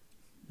sense.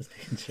 Just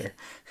making sure.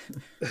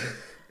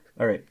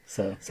 Alright,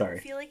 so, I sorry.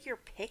 feel like you're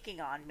picking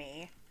on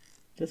me.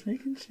 Just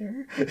making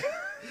sure.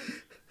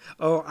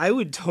 Oh, I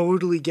would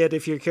totally get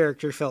if your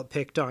character felt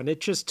picked on.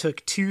 It just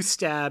took 2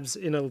 stabs,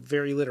 in a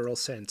very literal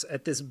sense,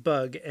 at this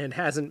bug and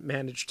hasn't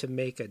managed to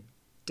make a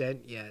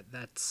dent yet.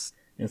 That's...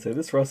 And so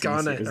this Rust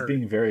Gonna is hurt.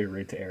 being very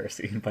rude to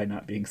Aristine by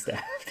not being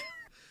stabbed.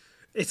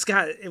 It's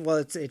got... Well,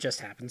 it just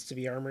happens to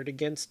be armored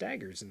against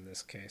daggers in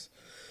this case.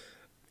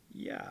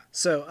 Yeah.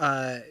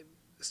 So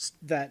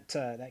that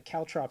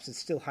Caltrops is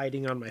still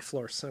hiding on my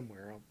floor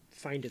somewhere. I'll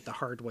find it the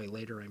hard way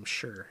later, I'm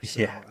sure.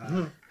 So,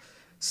 Yeah.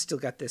 Still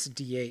got this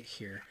D8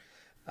 here.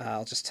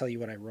 I'll just tell you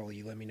what I roll.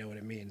 You let me know what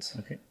it means.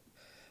 Okay.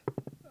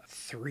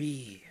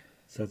 3.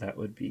 So that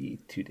would be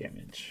 2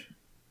 damage.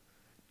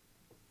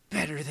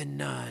 Better than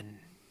none.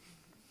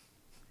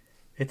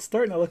 It's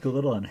starting to look a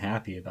little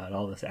unhappy about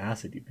all this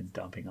acid you've been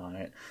dumping on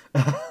it.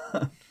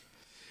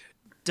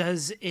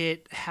 Does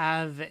it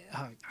have...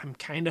 I'm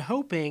kind of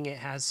hoping it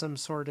has some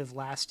sort of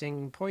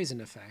lasting poison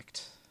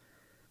effect.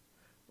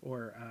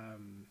 Or,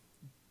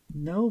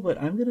 No,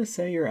 but I'm going to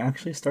say you're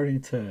actually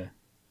starting to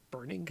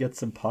burning? get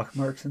some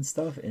pockmarks and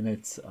stuff in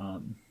its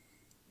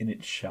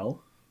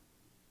shell.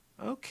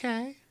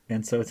 Okay.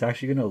 And so it's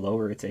actually going to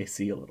lower its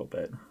AC a little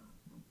bit.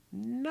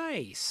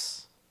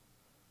 Nice.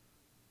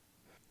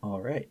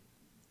 All right.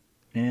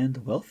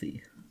 And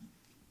Wealthy.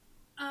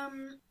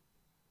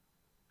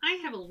 I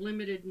have a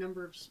limited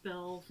number of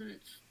spells, and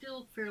it's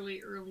still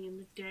fairly early in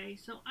the day,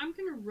 so I'm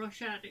gonna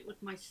rush at it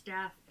with my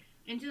staff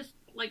and just,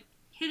 like,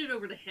 hit it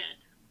over the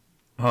head.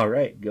 All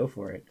right, go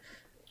for it.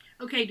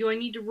 Okay, do I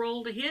need to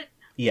roll to hit?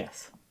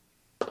 Yes.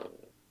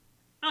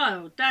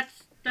 Oh,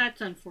 that's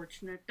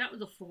unfortunate. That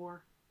was a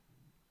 4.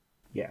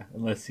 Yeah,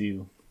 unless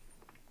you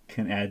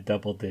can add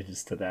double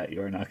digits to that,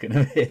 you are not going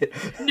to hit.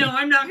 No,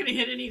 I'm not gonna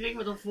hit anything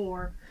with a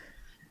 4.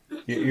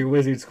 Your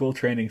wizard school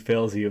training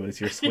fails you as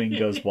your swing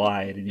goes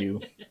wide and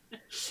you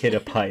hit a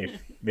pipe,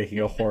 making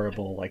a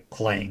horrible, like,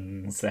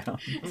 clang sound.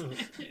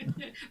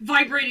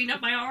 Vibrating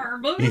up my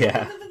arm.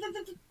 Yeah.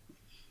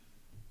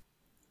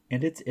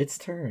 And it's its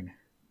turn.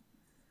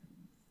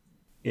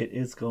 It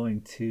is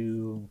going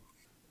to...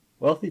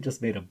 Wealthy just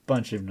made a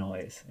bunch of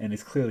noise and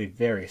is clearly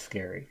very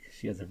scary.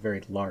 She has a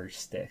very large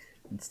stick,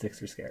 and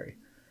sticks are scary.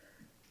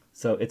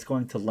 So it's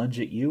going to lunge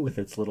at you with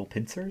its little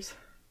pincers.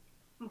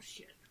 Oh,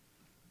 shit.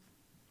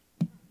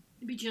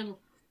 Be gentle.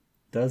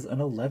 Does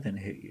an 11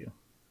 hit you?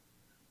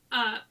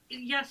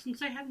 Yeah,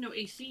 since I have no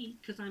AC,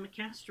 because I'm a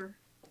caster.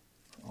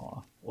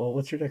 Aw. Well,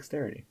 what's your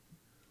dexterity?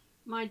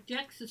 My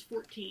dex is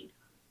 14.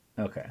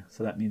 Okay,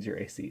 so that means your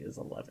AC is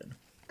 11.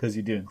 Because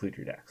you do include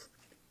your dex.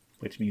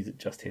 Which means it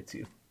just hits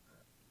you.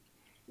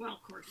 Well,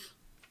 of course.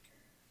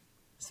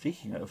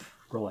 Speaking of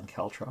rolling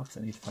caltrops,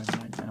 I need to find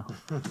mine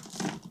now.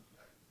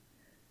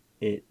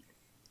 It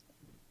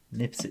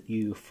nips at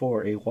you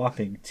for a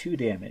whopping 2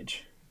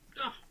 damage.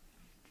 Oh,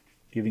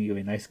 Giving you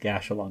a nice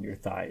gash along your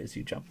thigh as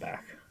you jump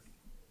back.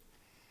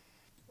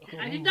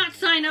 I did not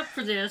sign up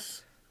for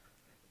this.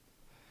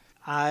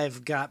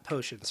 I've got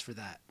potions for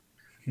that.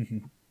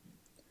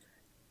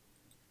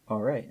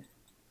 All right.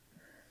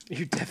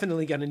 You're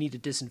definitely going to need a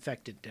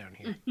disinfectant down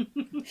here.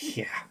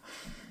 Yeah.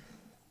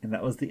 And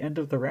that was the end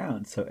of the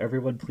round, so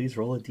everyone please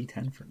roll a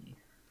d10 for me.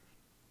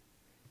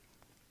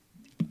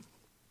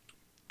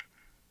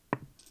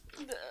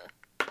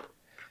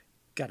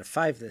 Got a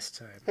 5 this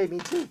time. Hey, me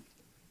too.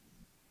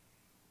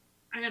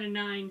 I got a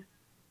 9.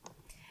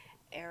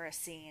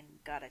 Erosine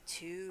got a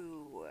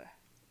 2.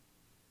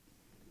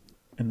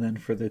 And then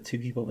for the 2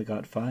 people that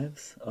got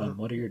 5s,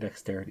 what are your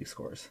dexterity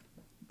scores?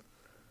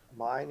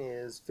 Mine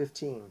is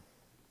 15.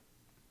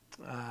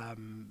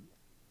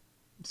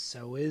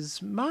 So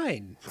is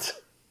mine.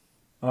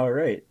 All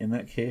right. In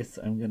that case,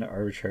 I'm going to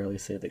arbitrarily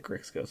say that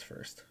Grix goes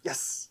first.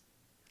 Yes.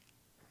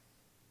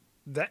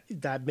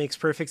 That makes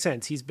perfect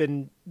sense. He's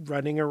been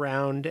running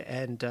around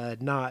and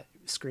not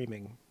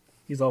screaming.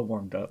 He's all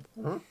warmed up.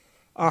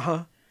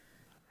 Uh-huh.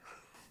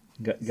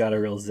 Got a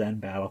real Zen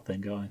battle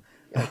thing going.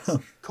 Yeah, it's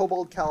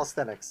kobold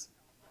calisthenics.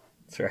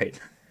 That's right.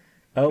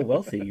 Oh,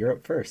 Wealthy, you're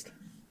up first.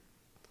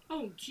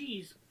 Oh,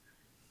 jeez.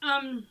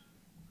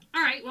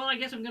 Alright, well, I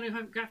guess I'm gonna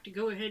have to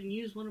go ahead and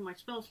use one of my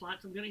spell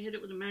slots. I'm gonna hit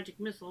it with a magic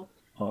missile.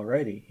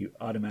 Alrighty, you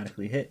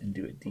automatically hit and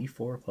do a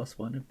d4 plus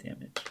 1 of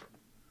damage.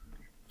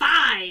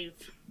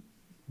 5!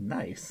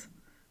 Nice.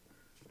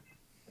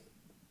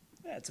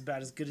 That's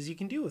about as good as you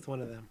can do with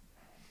one of them.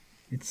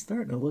 It's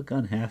starting to look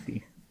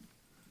unhappy.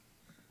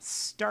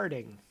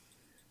 Starting.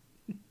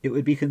 It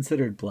would be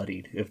considered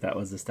bloodied if that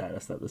was the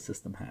status that the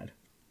system had.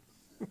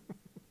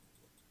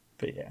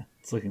 But yeah,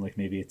 it's looking like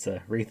maybe it's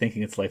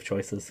rethinking its life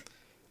choices.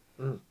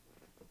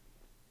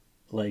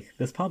 Like,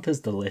 this pump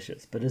is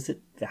delicious, but is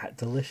it that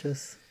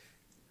delicious?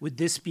 Would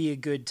this be a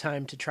good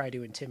time to try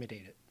to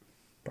intimidate it?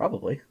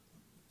 Probably.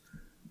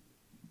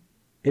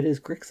 It is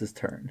Grix's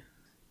turn.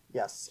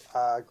 Yes.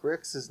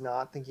 Grix is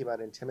not thinking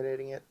about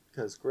intimidating it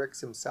because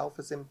Grix himself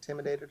is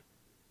intimidated.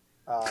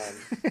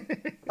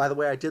 By the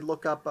way, I did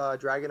look up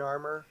dragon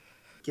armor.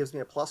 It gives me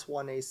a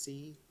 +1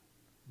 AC.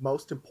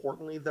 Most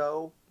importantly,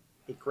 though,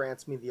 it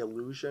grants me the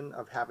illusion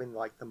of having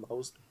like the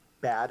most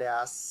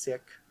badass,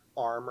 sick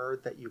armor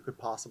that you could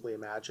possibly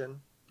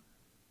imagine.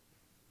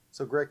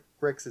 So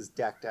Grix is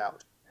decked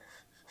out.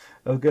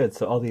 Oh, good.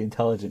 So all the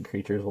intelligent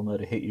creatures will know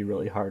to hit you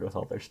really hard with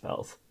all their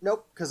spells.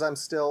 Nope, because I'm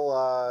still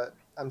a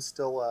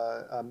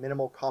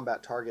minimal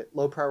combat target,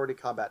 low priority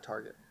combat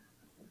target.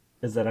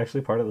 Is that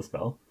actually part of the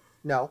spell?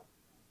 No,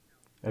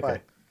 Okay,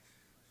 but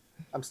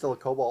I'm still a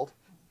kobold.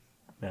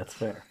 that's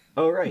fair.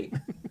 Oh, right.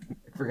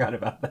 I Forgot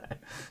about that.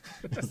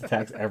 Just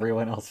attacks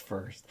everyone else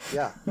first.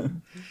 Yeah.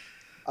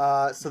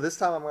 So this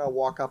time I'm going to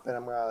walk up and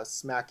I'm going to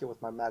smack it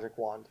with my magic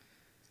wand.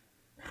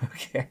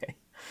 Okay.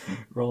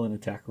 Roll an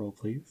attack roll,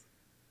 please.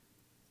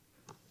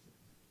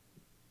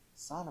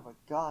 Son of a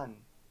gun.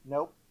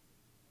 Nope.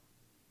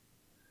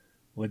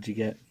 What'd you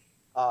get?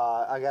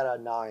 I got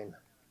a 9.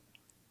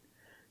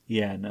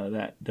 Yeah, no,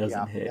 that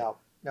doesn't hit. Yeah.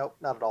 Nope,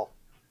 not at all.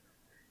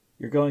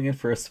 You're going in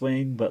for a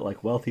swing, but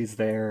like Wealthy's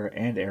there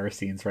and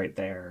Erisine's right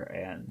there,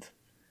 and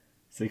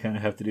so you kind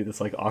of have to do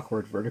this like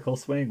awkward vertical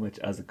swing, which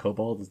as a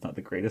kobold is not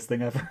the greatest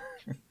thing ever.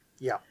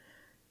 Yeah.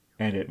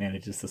 And it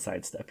manages to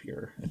sidestep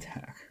your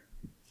attack.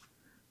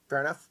 Fair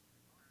enough.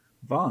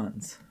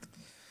 Vons.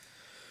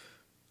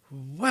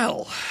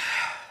 Well,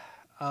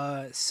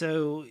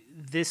 so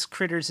this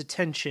critter's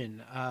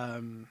attention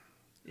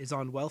is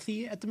on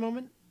Wealthy at the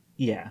moment?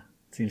 Yeah,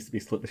 it seems to be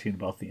split between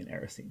Wealthy and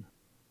Erisine.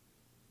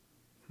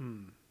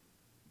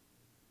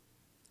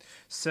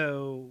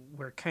 So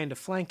we're kind of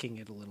flanking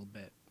it a little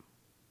bit.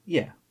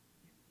 Yeah.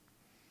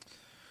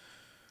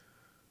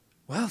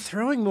 Well,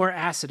 throwing more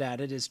acid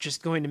at it is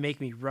just going to make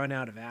me run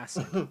out of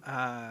acid.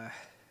 Let's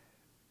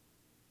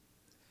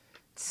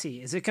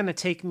see. Is it going to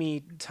take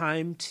me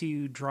time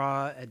to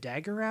draw a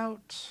dagger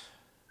out?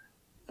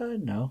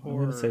 No. I'm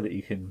going to say that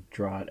you can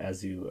draw it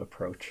as you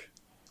approach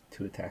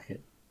to attack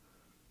it.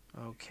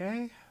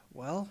 Okay.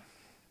 Well,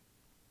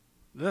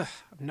 I'm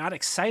not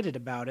excited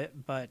about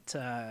it, but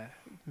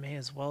may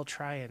as well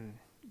try and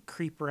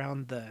creep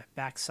around the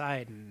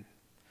backside and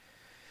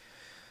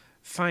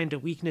find a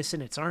weakness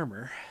in its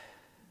armor.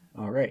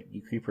 All right,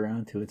 you creep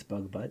around to its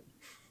bug butt.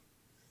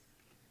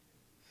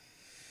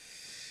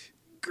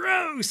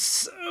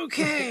 Gross.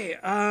 Okay.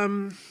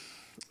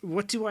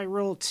 What do I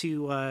roll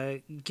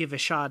to give a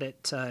shot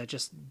at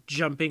just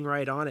jumping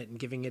right on it and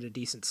giving it a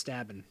decent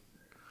stabbing?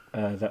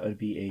 That would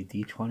be a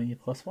d20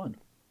 plus 1.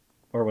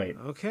 Or wait.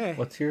 Okay.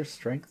 What's your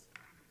strength?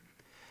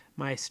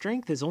 My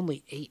strength is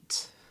only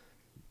 8.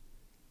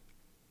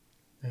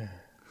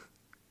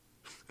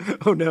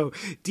 Oh no.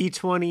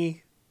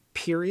 D20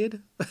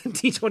 period?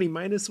 D20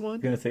 minus 1?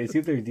 I'm going to say it's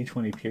either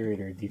d20 period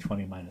or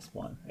d20 minus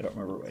 1. I don't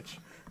remember which.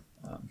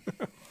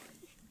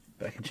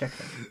 But I can check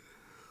that.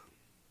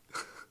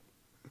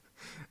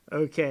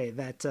 Okay,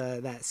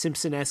 that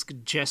Simpson-esque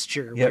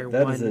gesture Yep, where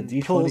that one is a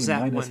d20 pulls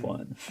that minus one.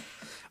 1.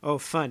 Oh,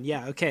 fun.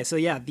 Yeah, okay. So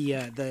yeah,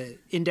 the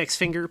index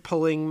finger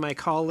pulling my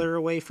collar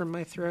away from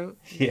my throat.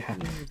 Yeah.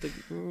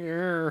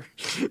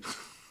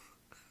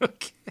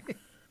 Okay.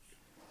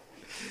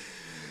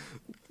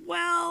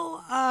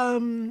 Well,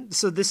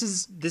 so this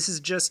is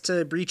just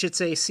to breach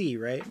its AC,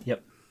 right?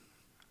 Yep.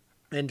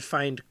 And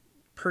find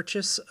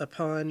purchase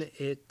upon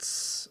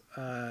its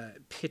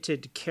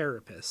pitted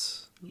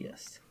carapace.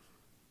 Yes.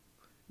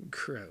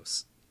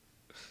 Gross.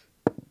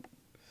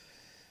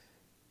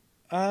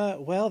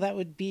 Well, that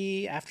would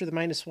be, after the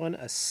minus 1,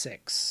 a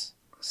 6.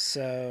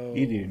 So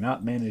You do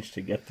not manage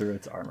to get through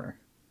its armor.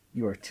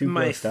 You are too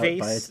My grossed out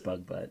by face- its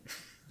bug butt.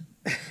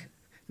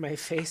 my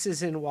face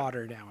is in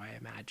water now, I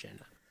imagine.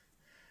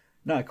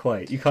 Not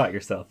quite. You caught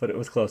yourself, but it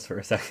was close for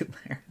a second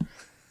there.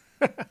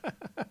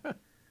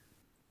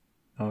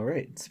 All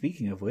right.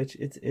 Speaking of which,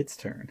 it's its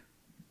turn.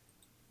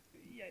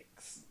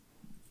 Yikes.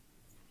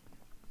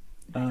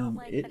 don't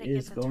like It that it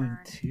is gets a going turn.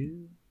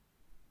 to.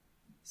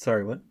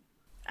 Sorry, what?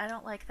 I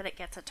don't like that it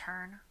gets a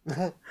turn.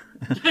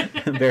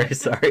 I'm very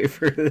sorry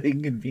for the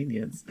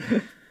inconvenience.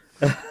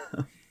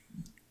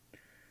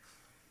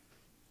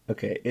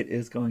 Okay, it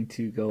is going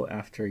to go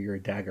after your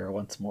dagger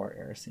once more,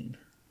 Erisine.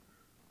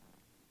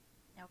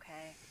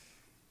 Okay.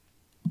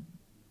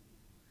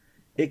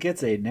 It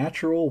gets a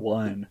natural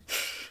 1.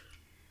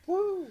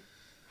 Woo!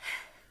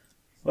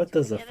 What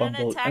does a Get an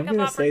fumble? attack I'm of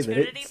going to say that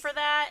opportunity it's. for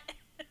that.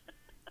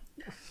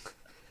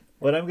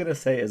 What I'm going to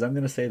say is I'm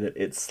going to say that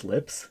it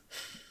slips,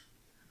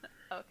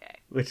 Okay.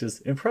 which is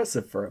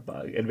impressive for a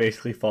bug, and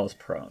basically falls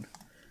prone.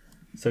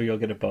 So you'll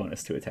get a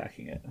bonus to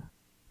attacking it.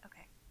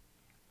 Okay.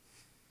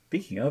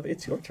 Speaking of,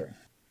 it's your turn.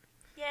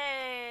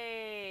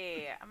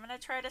 Yay! I'm gonna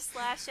try to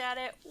slash at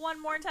it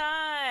one more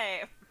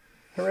time.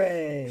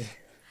 Hooray!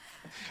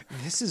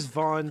 This is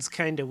Vaughn's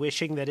kind of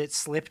wishing that it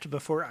slipped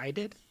before I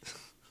did.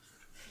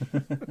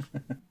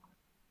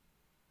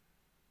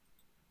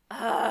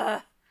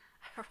 I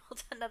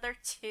rolled another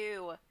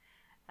 2.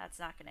 That's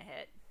not gonna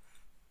hit.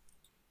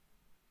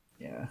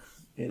 Yeah,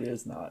 it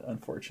is not,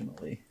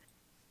 unfortunately.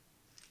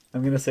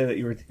 I'm gonna say that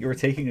you were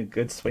taking a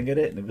good swing at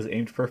it, and it was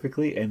aimed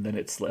perfectly, and then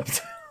it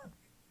slipped.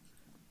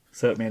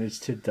 So it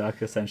managed to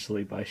duck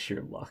essentially by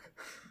sheer luck.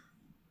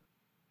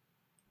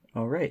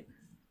 All right,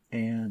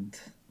 and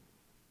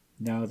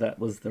now that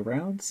was the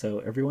round. So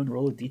everyone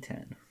roll a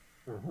d10.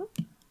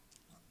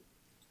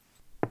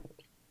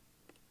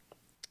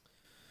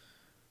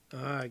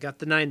 I got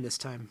the 9 this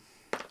time.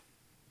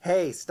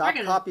 Hey, stop I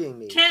got a copying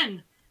me.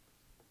 10.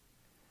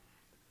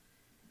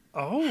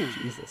 Oh,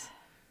 Jesus.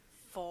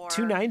 4.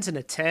 2 9s and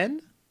a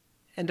 10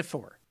 and a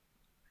 4.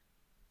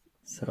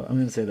 So I'm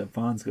gonna say that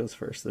Vons goes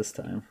first this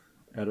time,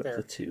 out of Fair.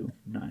 the 2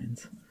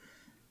 9s.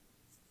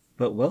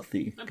 But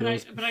Wealthy But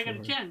goes I got a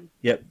before. 10.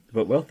 Yep,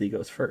 but Wealthy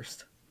goes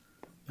first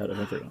out of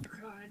everyone.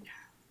 God.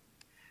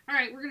 All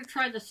right, we're gonna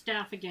try the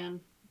staff again.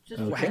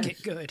 Just Okay. Whack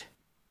it good.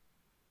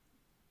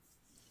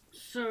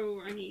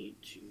 So I need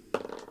to,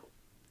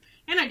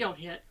 and I don't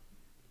hit.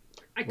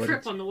 I What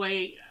trip did on the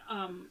way,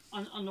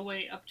 on the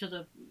way up to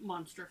the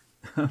monster.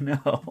 Oh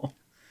no.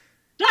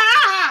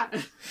 Ah!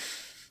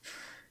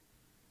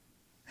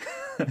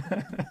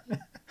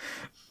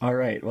 All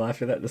right, well,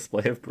 after that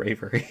display of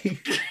bravery,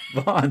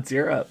 Vons,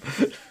 you're up.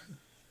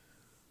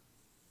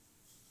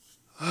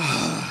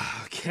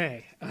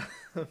 Okay.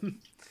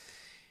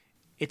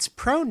 It's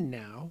prone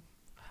now.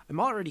 I'm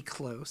already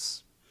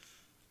close.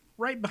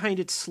 Right behind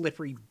its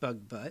slippery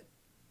bug butt.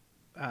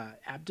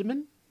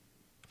 Abdomen?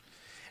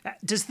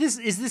 Is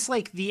this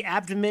like the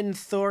abdomen,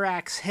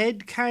 thorax,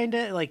 head kind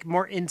of? Like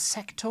more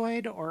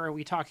insectoid? Or are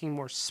we talking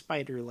more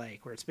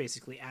spider-like, where it's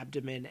basically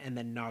abdomen and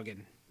then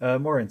noggin?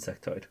 More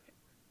insectoid.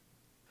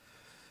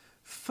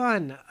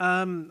 Fun.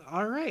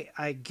 All right.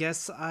 I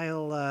guess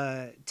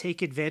I'll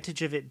take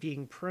advantage of it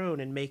being prone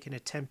and make an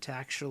attempt to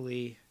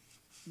actually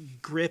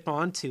grip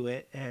onto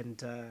it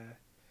and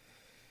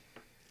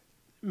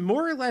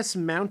more or less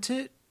mount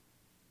it,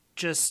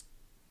 just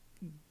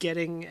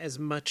getting as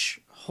much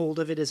hold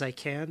of it as I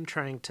can,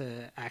 trying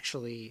to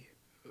actually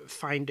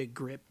find a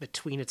grip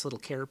between its little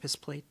carapace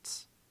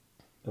plates.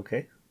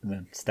 Okay, and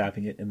then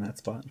stabbing it in that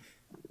spot.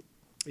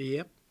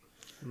 Yep.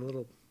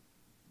 Little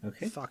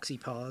Okay. foxy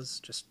paws,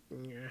 just...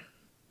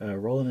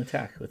 Roll an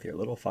attack with your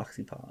little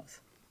foxy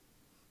paws.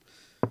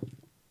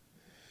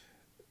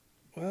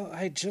 Well,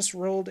 I just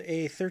rolled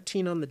a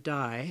 13 on the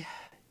die.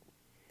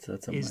 So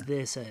that's a Is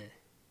this a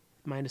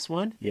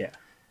 -1? Yeah,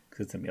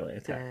 because it's a melee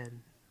attack.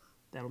 And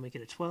that'll make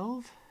it a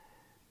 12.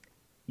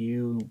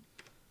 Your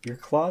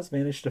claws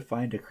manage to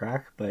find a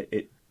crack, but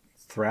it's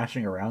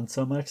thrashing around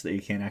so much that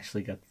you can't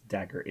actually get the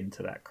dagger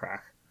into that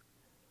crack.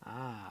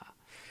 Ah.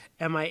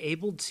 Am I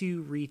able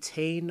to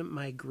retain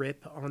my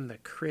grip on the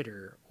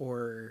critter,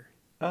 or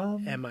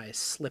am I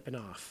slipping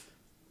off?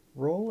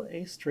 Roll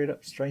a straight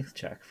up strength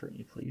check for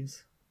me,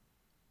 please.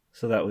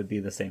 So that would be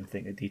the same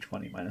thing, a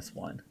d20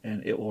 -1,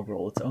 and it will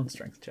roll its own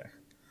strength check.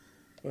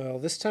 Well,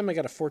 this time I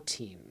got a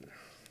 14.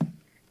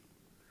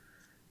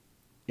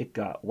 It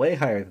got way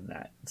higher than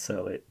that,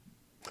 so it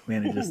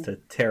manages to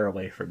tear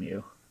away from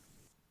you,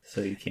 so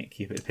you can't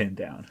keep it pinned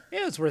down.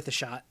 It was worth a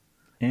shot.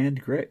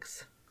 And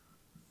Grix.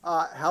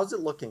 How's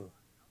it looking?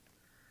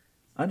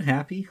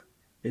 Unhappy.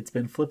 It's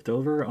been flipped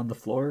over on the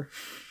floor,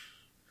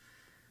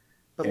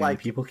 But and like,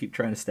 people keep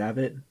trying to stab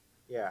it.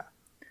 yeah.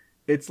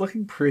 It's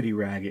looking pretty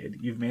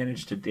ragged. You've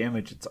managed to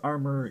damage its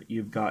armor.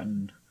 You've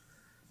gotten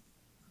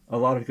a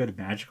lot of good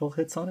magical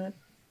hits on it,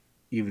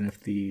 even if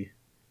the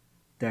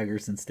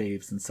daggers and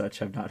staves and such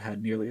have not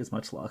had nearly as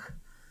much luck.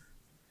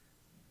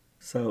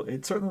 So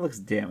it certainly looks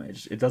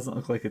damaged. It doesn't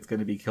look like it's going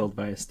to be killed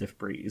by a stiff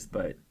breeze,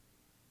 but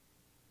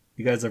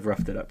you guys have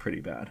roughed it up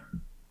pretty bad.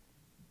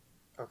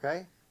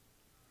 Okay.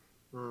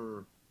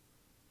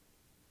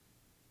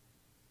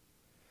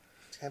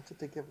 Tempted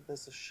to give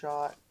this a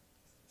shot.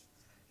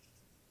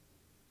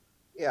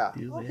 Yeah,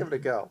 Do I'll it. give it a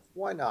go.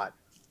 Why not?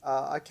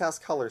 I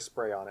cast color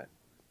spray on it.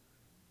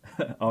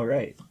 All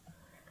right.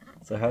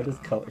 So how does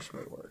color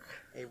spray work?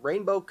 A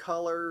rainbow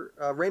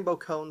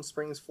cone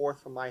springs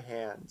forth from my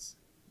hands.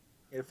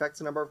 It affects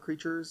a number of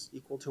creatures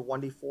equal to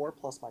 1d4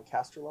 plus my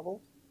caster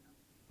level.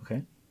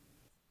 Okay.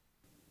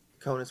 The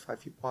cone is 5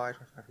 feet wide,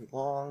 25 feet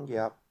long.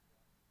 Yep.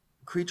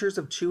 Creatures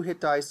of 2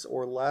 hit dice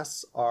or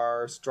less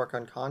are struck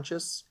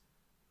unconscious.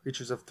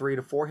 Creatures of 3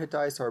 to 4 hit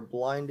dice are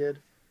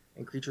blinded.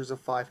 And creatures of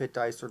 5 hit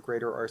dice or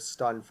greater are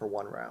stunned for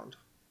 1 round.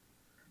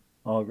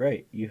 All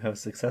right. You have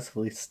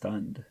successfully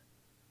stunned.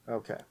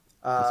 Okay.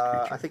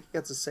 creature. I think it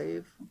gets a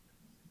save.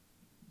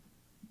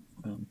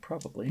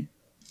 Probably.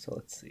 So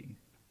let's see.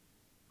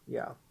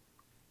 Yeah.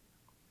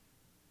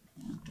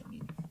 Let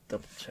me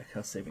double check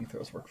how saving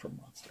throws work for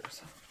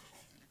monsters.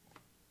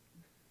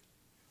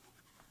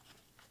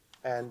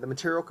 And the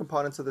material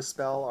components of the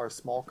spell are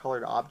small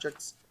colored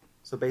objects.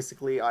 So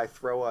basically, I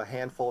throw a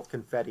handful of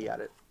confetti at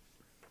it.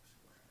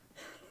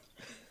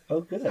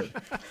 Oh, good.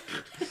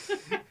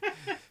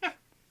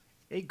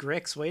 Hey,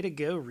 Grix, way to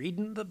go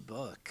reading the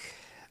book.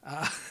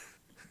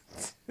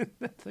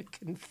 The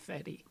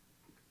confetti.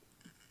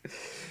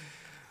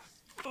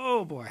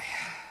 Oh, boy.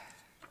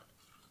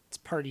 It's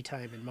party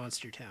time in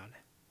Monster Town.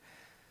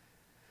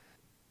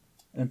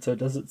 And so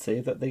does it say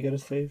that they get a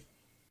save?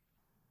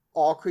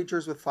 All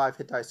creatures with 5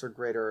 hit dice or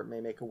greater may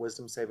make a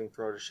wisdom saving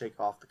throw to shake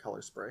off the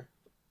color spray.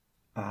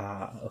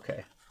 Ah,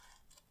 okay.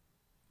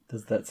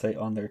 Does that say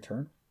on their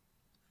turn?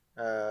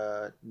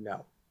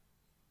 No.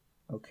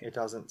 Okay, It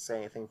doesn't say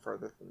anything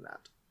further than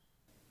that.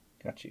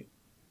 got you.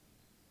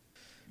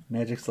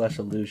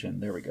 Magic/illusion,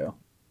 there we go.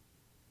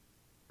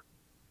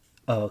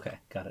 Oh, okay,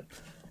 got it.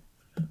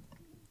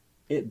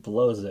 It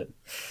blows it.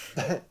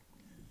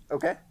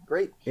 Okay,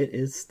 great. It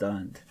is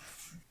stunned.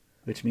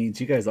 Which means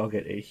you guys all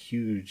get a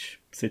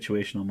huge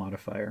situational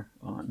modifier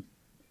on.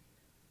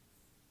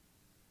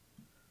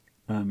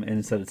 And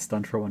instead it's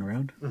stunned for 1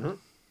 round? Mm-hmm.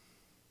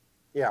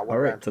 Yeah, one All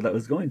right, round. so that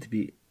was going to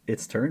be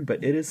its turn,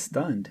 but it is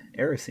stunned.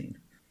 Erisine.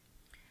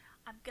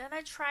 I'm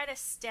gonna try to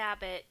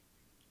stab it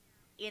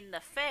in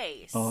the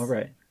face. All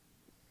right.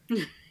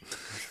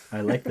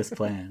 I like this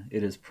plan.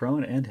 It is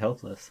prone and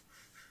helpless.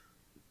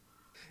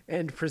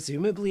 And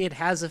presumably it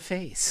has a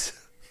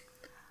face.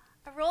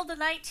 I rolled a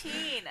 19.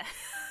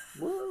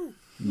 Woo!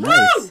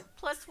 Nice.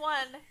 Plus 1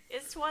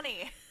 is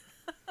 20.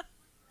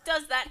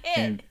 Does that hit?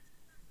 And-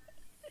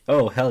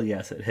 oh, hell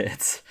yes, it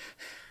hits.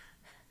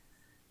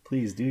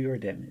 Please do your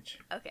damage.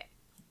 Okay.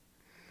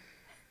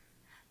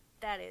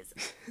 That is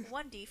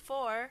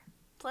 1d4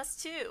 plus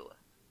 2,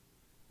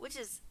 which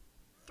is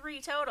 3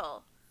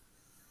 total.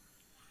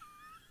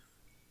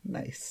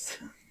 Nice.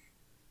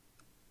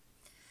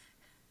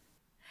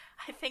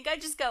 I think I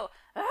just go,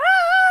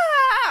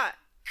 ah!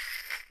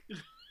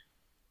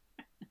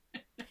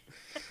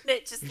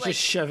 It just You're like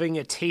just shoving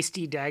a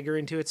tasty dagger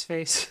into its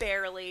face.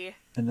 barely.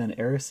 And then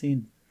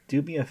Erisine,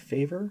 do me a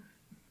favor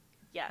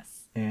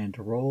Yes. and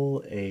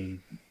roll a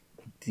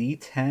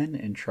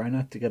d10 and try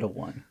not to get a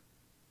 1.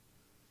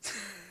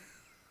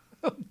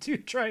 Oh, do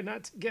try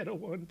not to get a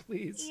 1,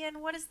 please. Ian,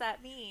 what does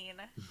that mean?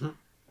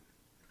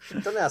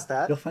 Don't ask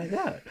that. You'll find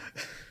out.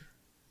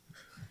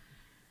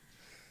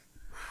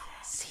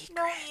 Secrets.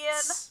 No,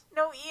 Ian.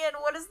 No, Ian,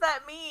 what does that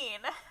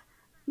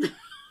mean?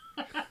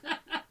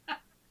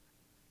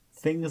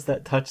 Things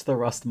that touch the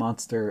rust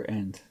monster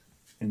and,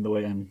 in the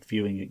way I'm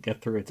viewing it,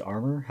 get through its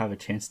armor have a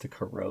chance to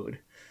corrode.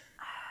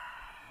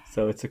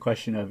 So it's a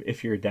question of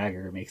if your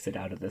dagger makes it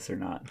out of this or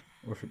not,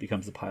 or if it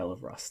becomes a pile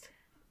of rust.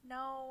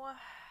 No.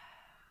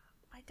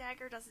 My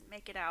dagger doesn't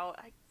make it out.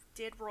 I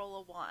did roll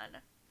a 1.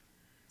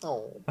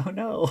 Oh, Oh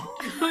no!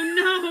 Oh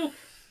no!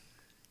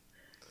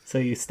 So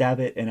you stab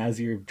it, and as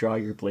you draw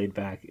your blade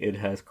back, it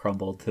has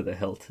crumbled to the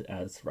hilt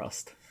as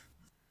rust.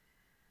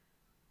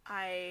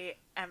 I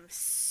am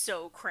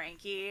so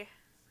cranky.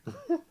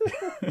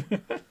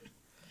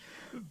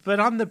 But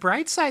on the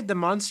bright side, the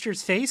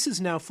monster's face is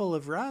now full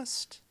of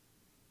rust.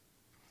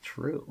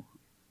 True.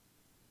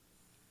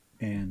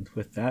 And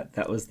with that,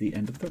 that was the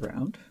end of the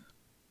round.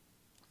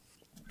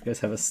 You guys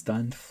have a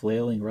stunned,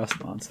 flailing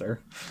rust monster.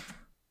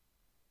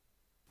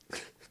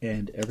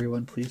 And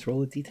everyone, please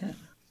roll a d10.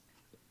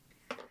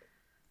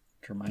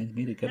 To remind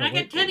me to get And a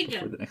I got 10 whiteboard before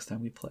again. the next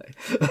time we play.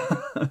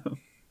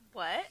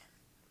 What?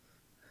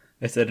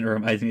 I said it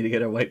reminds me to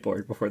get a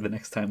whiteboard before the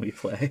next time we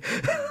play.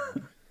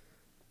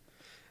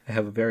 I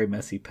have a very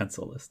messy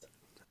pencil list.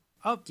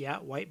 Oh, yeah,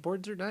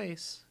 whiteboards are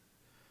nice.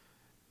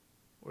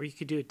 Or you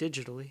could do it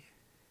digitally.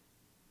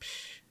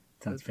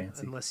 Sounds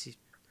fancy. Unless you...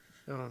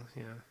 Oh,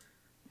 yeah.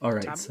 All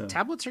right, so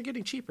Tablets are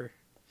getting cheaper.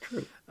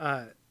 true.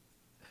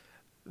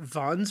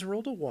 Vaughn's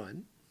rolled a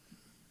 1.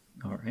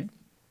 All right.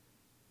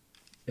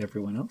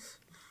 Everyone else?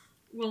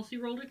 Wealthy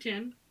rolled a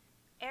 10.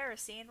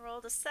 Erisine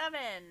rolled a 7.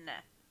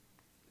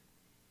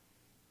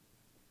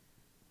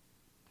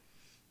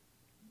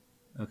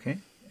 Okay.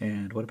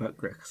 And what about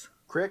Grix?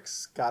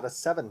 Grix got a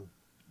 7.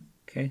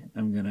 Okay,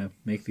 I'm gonna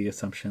make the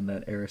assumption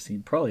that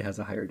Erisine probably has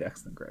a higher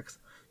dex than Grix.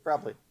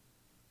 Probably.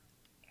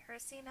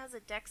 Erisine has a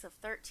dex of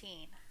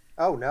 13.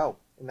 Oh, no.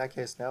 In that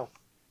case, no.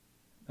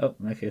 Oh,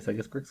 in that case, I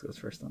guess Grix goes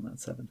first on that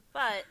 7.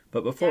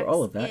 But before dex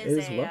all of that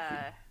is a, Wealthy.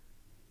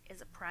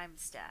 is a prime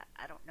stat.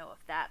 I don't know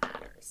if that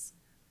matters.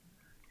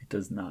 It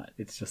does not.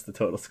 It's just the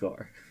total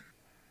score.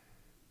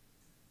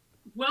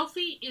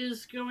 Wealthy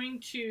is going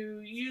to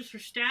use her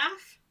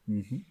staff,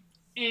 Mm-hmm.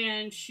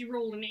 and she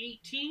rolled an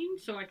 18,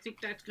 so I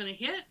think that's going to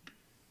hit.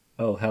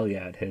 Oh, hell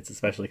yeah, it hits,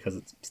 especially because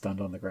it's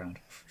stunned on the ground.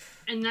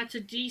 And that's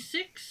a d6.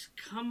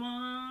 Come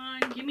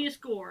on, give me a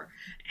score.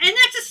 And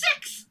that's a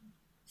 6!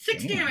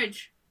 6 Damn.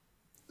 damage.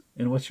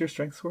 And what's your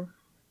strength score?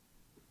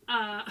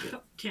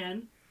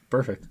 10.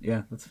 Perfect.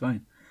 Yeah, that's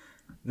fine.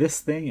 This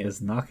thing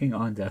is knocking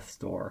on death's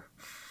door.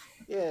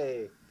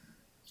 Yay.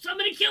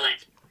 Somebody kill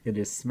it! It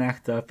is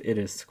smacked up. It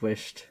is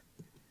squished.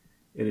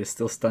 It is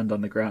still stunned on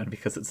the ground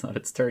because it's not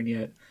its turn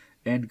yet.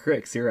 And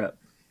Grix, you're up.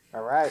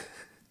 All right.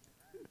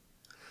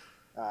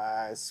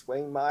 I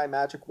swing my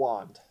magic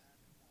wand.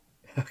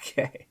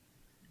 Okay.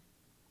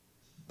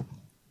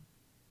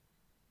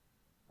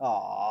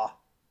 Aw.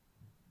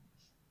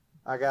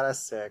 I got a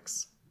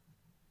 6.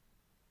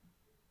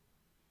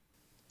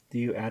 Do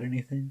you add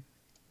anything?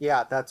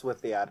 Yeah, that's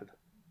with the added.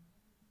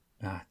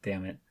 Ah,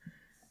 damn it.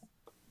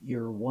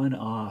 You're 1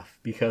 off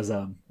because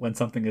when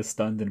something is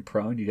stunned and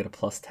prone, you get a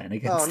plus 10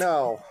 against Oh,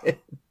 no. it.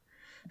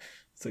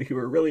 So you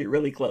were really,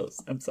 really close.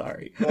 I'm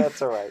sorry.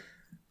 That's all right.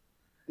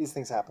 These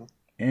things happen.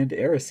 And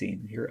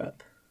Erisine, you're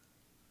up.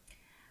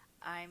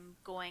 I'm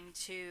going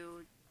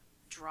to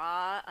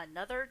draw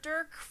another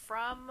dirk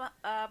from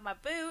my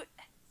boot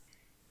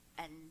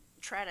and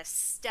try to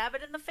stab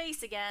it in the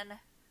face again.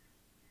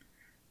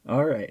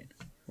 All right.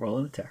 Roll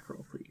an attack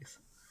roll, please.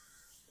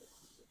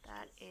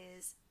 That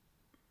is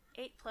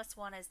 8 plus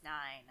 1 is 9.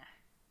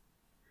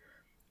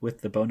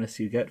 With the bonus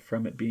you get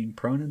from it being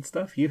prone and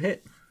stuff, you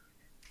hit.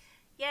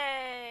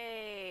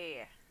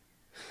 Yay!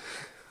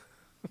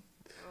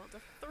 Rolled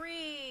a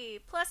 3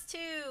 plus 2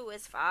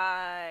 is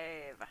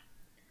 5.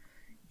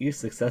 you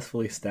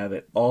successfully stab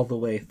it all the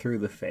way through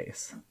the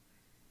face.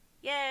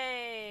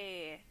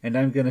 Yay! And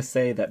I'm going to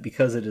say that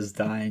because it is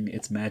dying,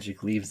 its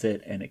magic leaves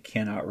it, and it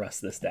cannot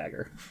rust this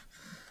dagger.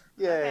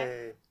 Yay!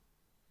 Okay.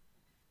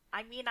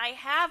 I mean, I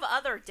have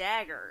other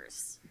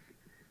daggers.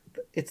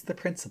 It's the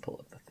principle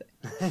of the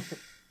thing.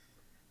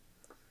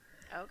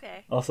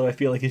 Okay. Also, I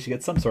feel like you should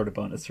get some sort of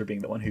bonus for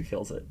being the one who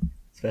kills it,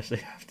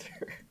 especially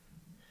after.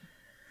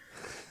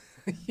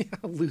 Yeah,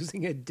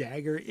 losing a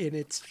dagger in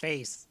its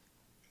face.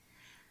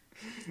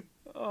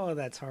 Oh,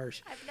 that's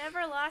harsh. I've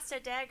never lost a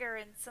dagger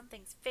in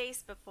something's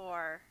face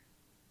before.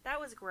 That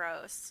was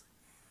gross.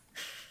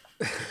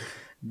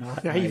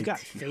 Not Now you've got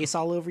ideal. face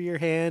all over your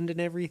hand and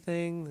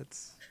everything.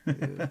 That's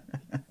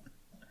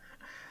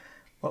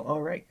Well,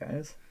 alright,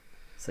 guys.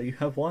 So you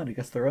have won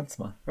against the rust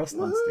monster.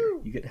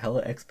 Woohoo! You get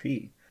hella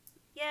XP.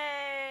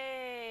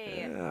 Yay!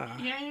 yeah.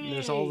 Yay. And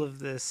there's all of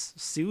this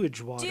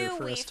sewage water Do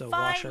for we us to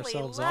wash finally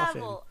ourselves off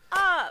in. level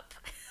up?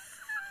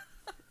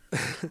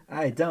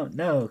 I don't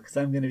know, because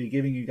I'm going to be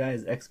giving you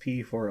guys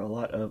XP for a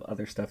lot of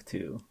other stuff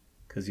too.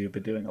 Because you've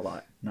been doing a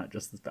lot, not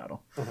just this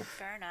battle.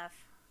 Fair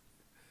enough.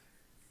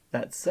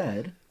 That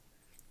said,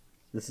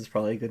 this is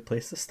probably a good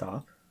place to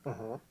stop.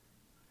 Uh-huh.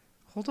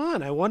 Hold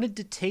on, I wanted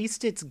to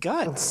taste its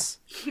guts.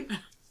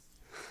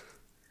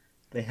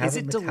 They have Is a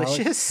it metallic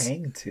delicious?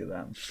 tang to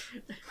them.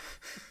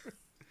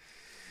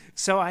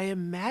 So I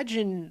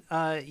imagine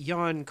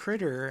Yon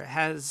Critter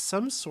has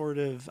some sort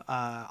of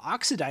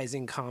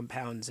oxidizing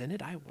compounds in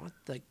it. I want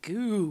the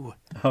goo.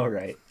 All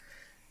right.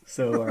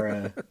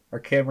 So our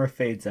camera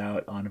fades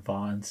out on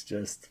Vaughn's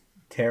just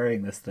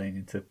tearing this thing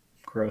into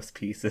gross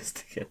pieces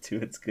to get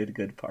to its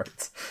good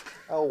parts.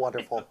 Oh,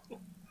 wonderful.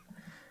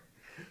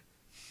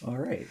 All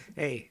right.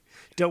 Hey,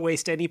 don't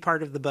waste any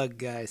part of the bug,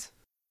 guys.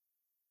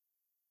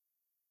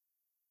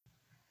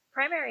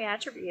 Primary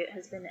Attribute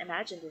has been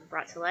imagined and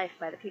brought to life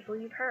by the people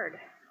you've heard.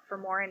 For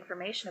more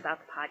information about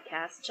the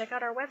podcast, check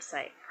out our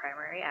website,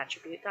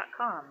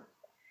 primaryattribute.com.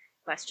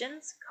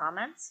 Questions,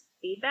 comments,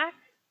 feedback?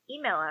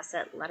 Email us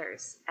at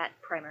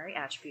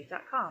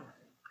letters@primaryattribute.com.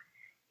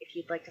 If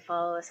you'd like to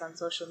follow us on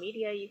social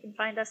media, you can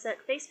find us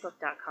at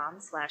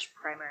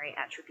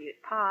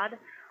facebook.com/primaryattributepod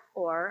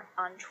or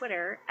on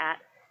Twitter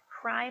at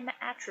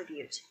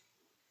primeattribute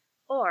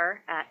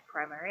or at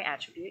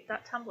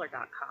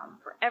primaryattribute.tumblr.com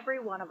for every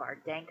one of our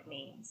dank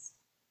memes.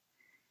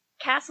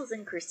 Castles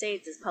and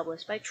Crusades is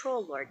published by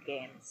Troll Lord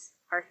Games.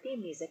 Our theme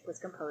music was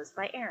composed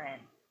by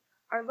Aaron.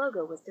 Our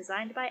logo was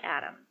designed by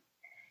Adam.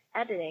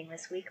 Editing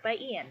this week by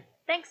Ian.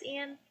 Thanks,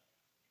 Ian!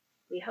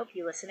 We hope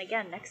you listen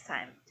again next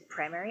time to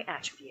Primary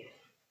Attribute.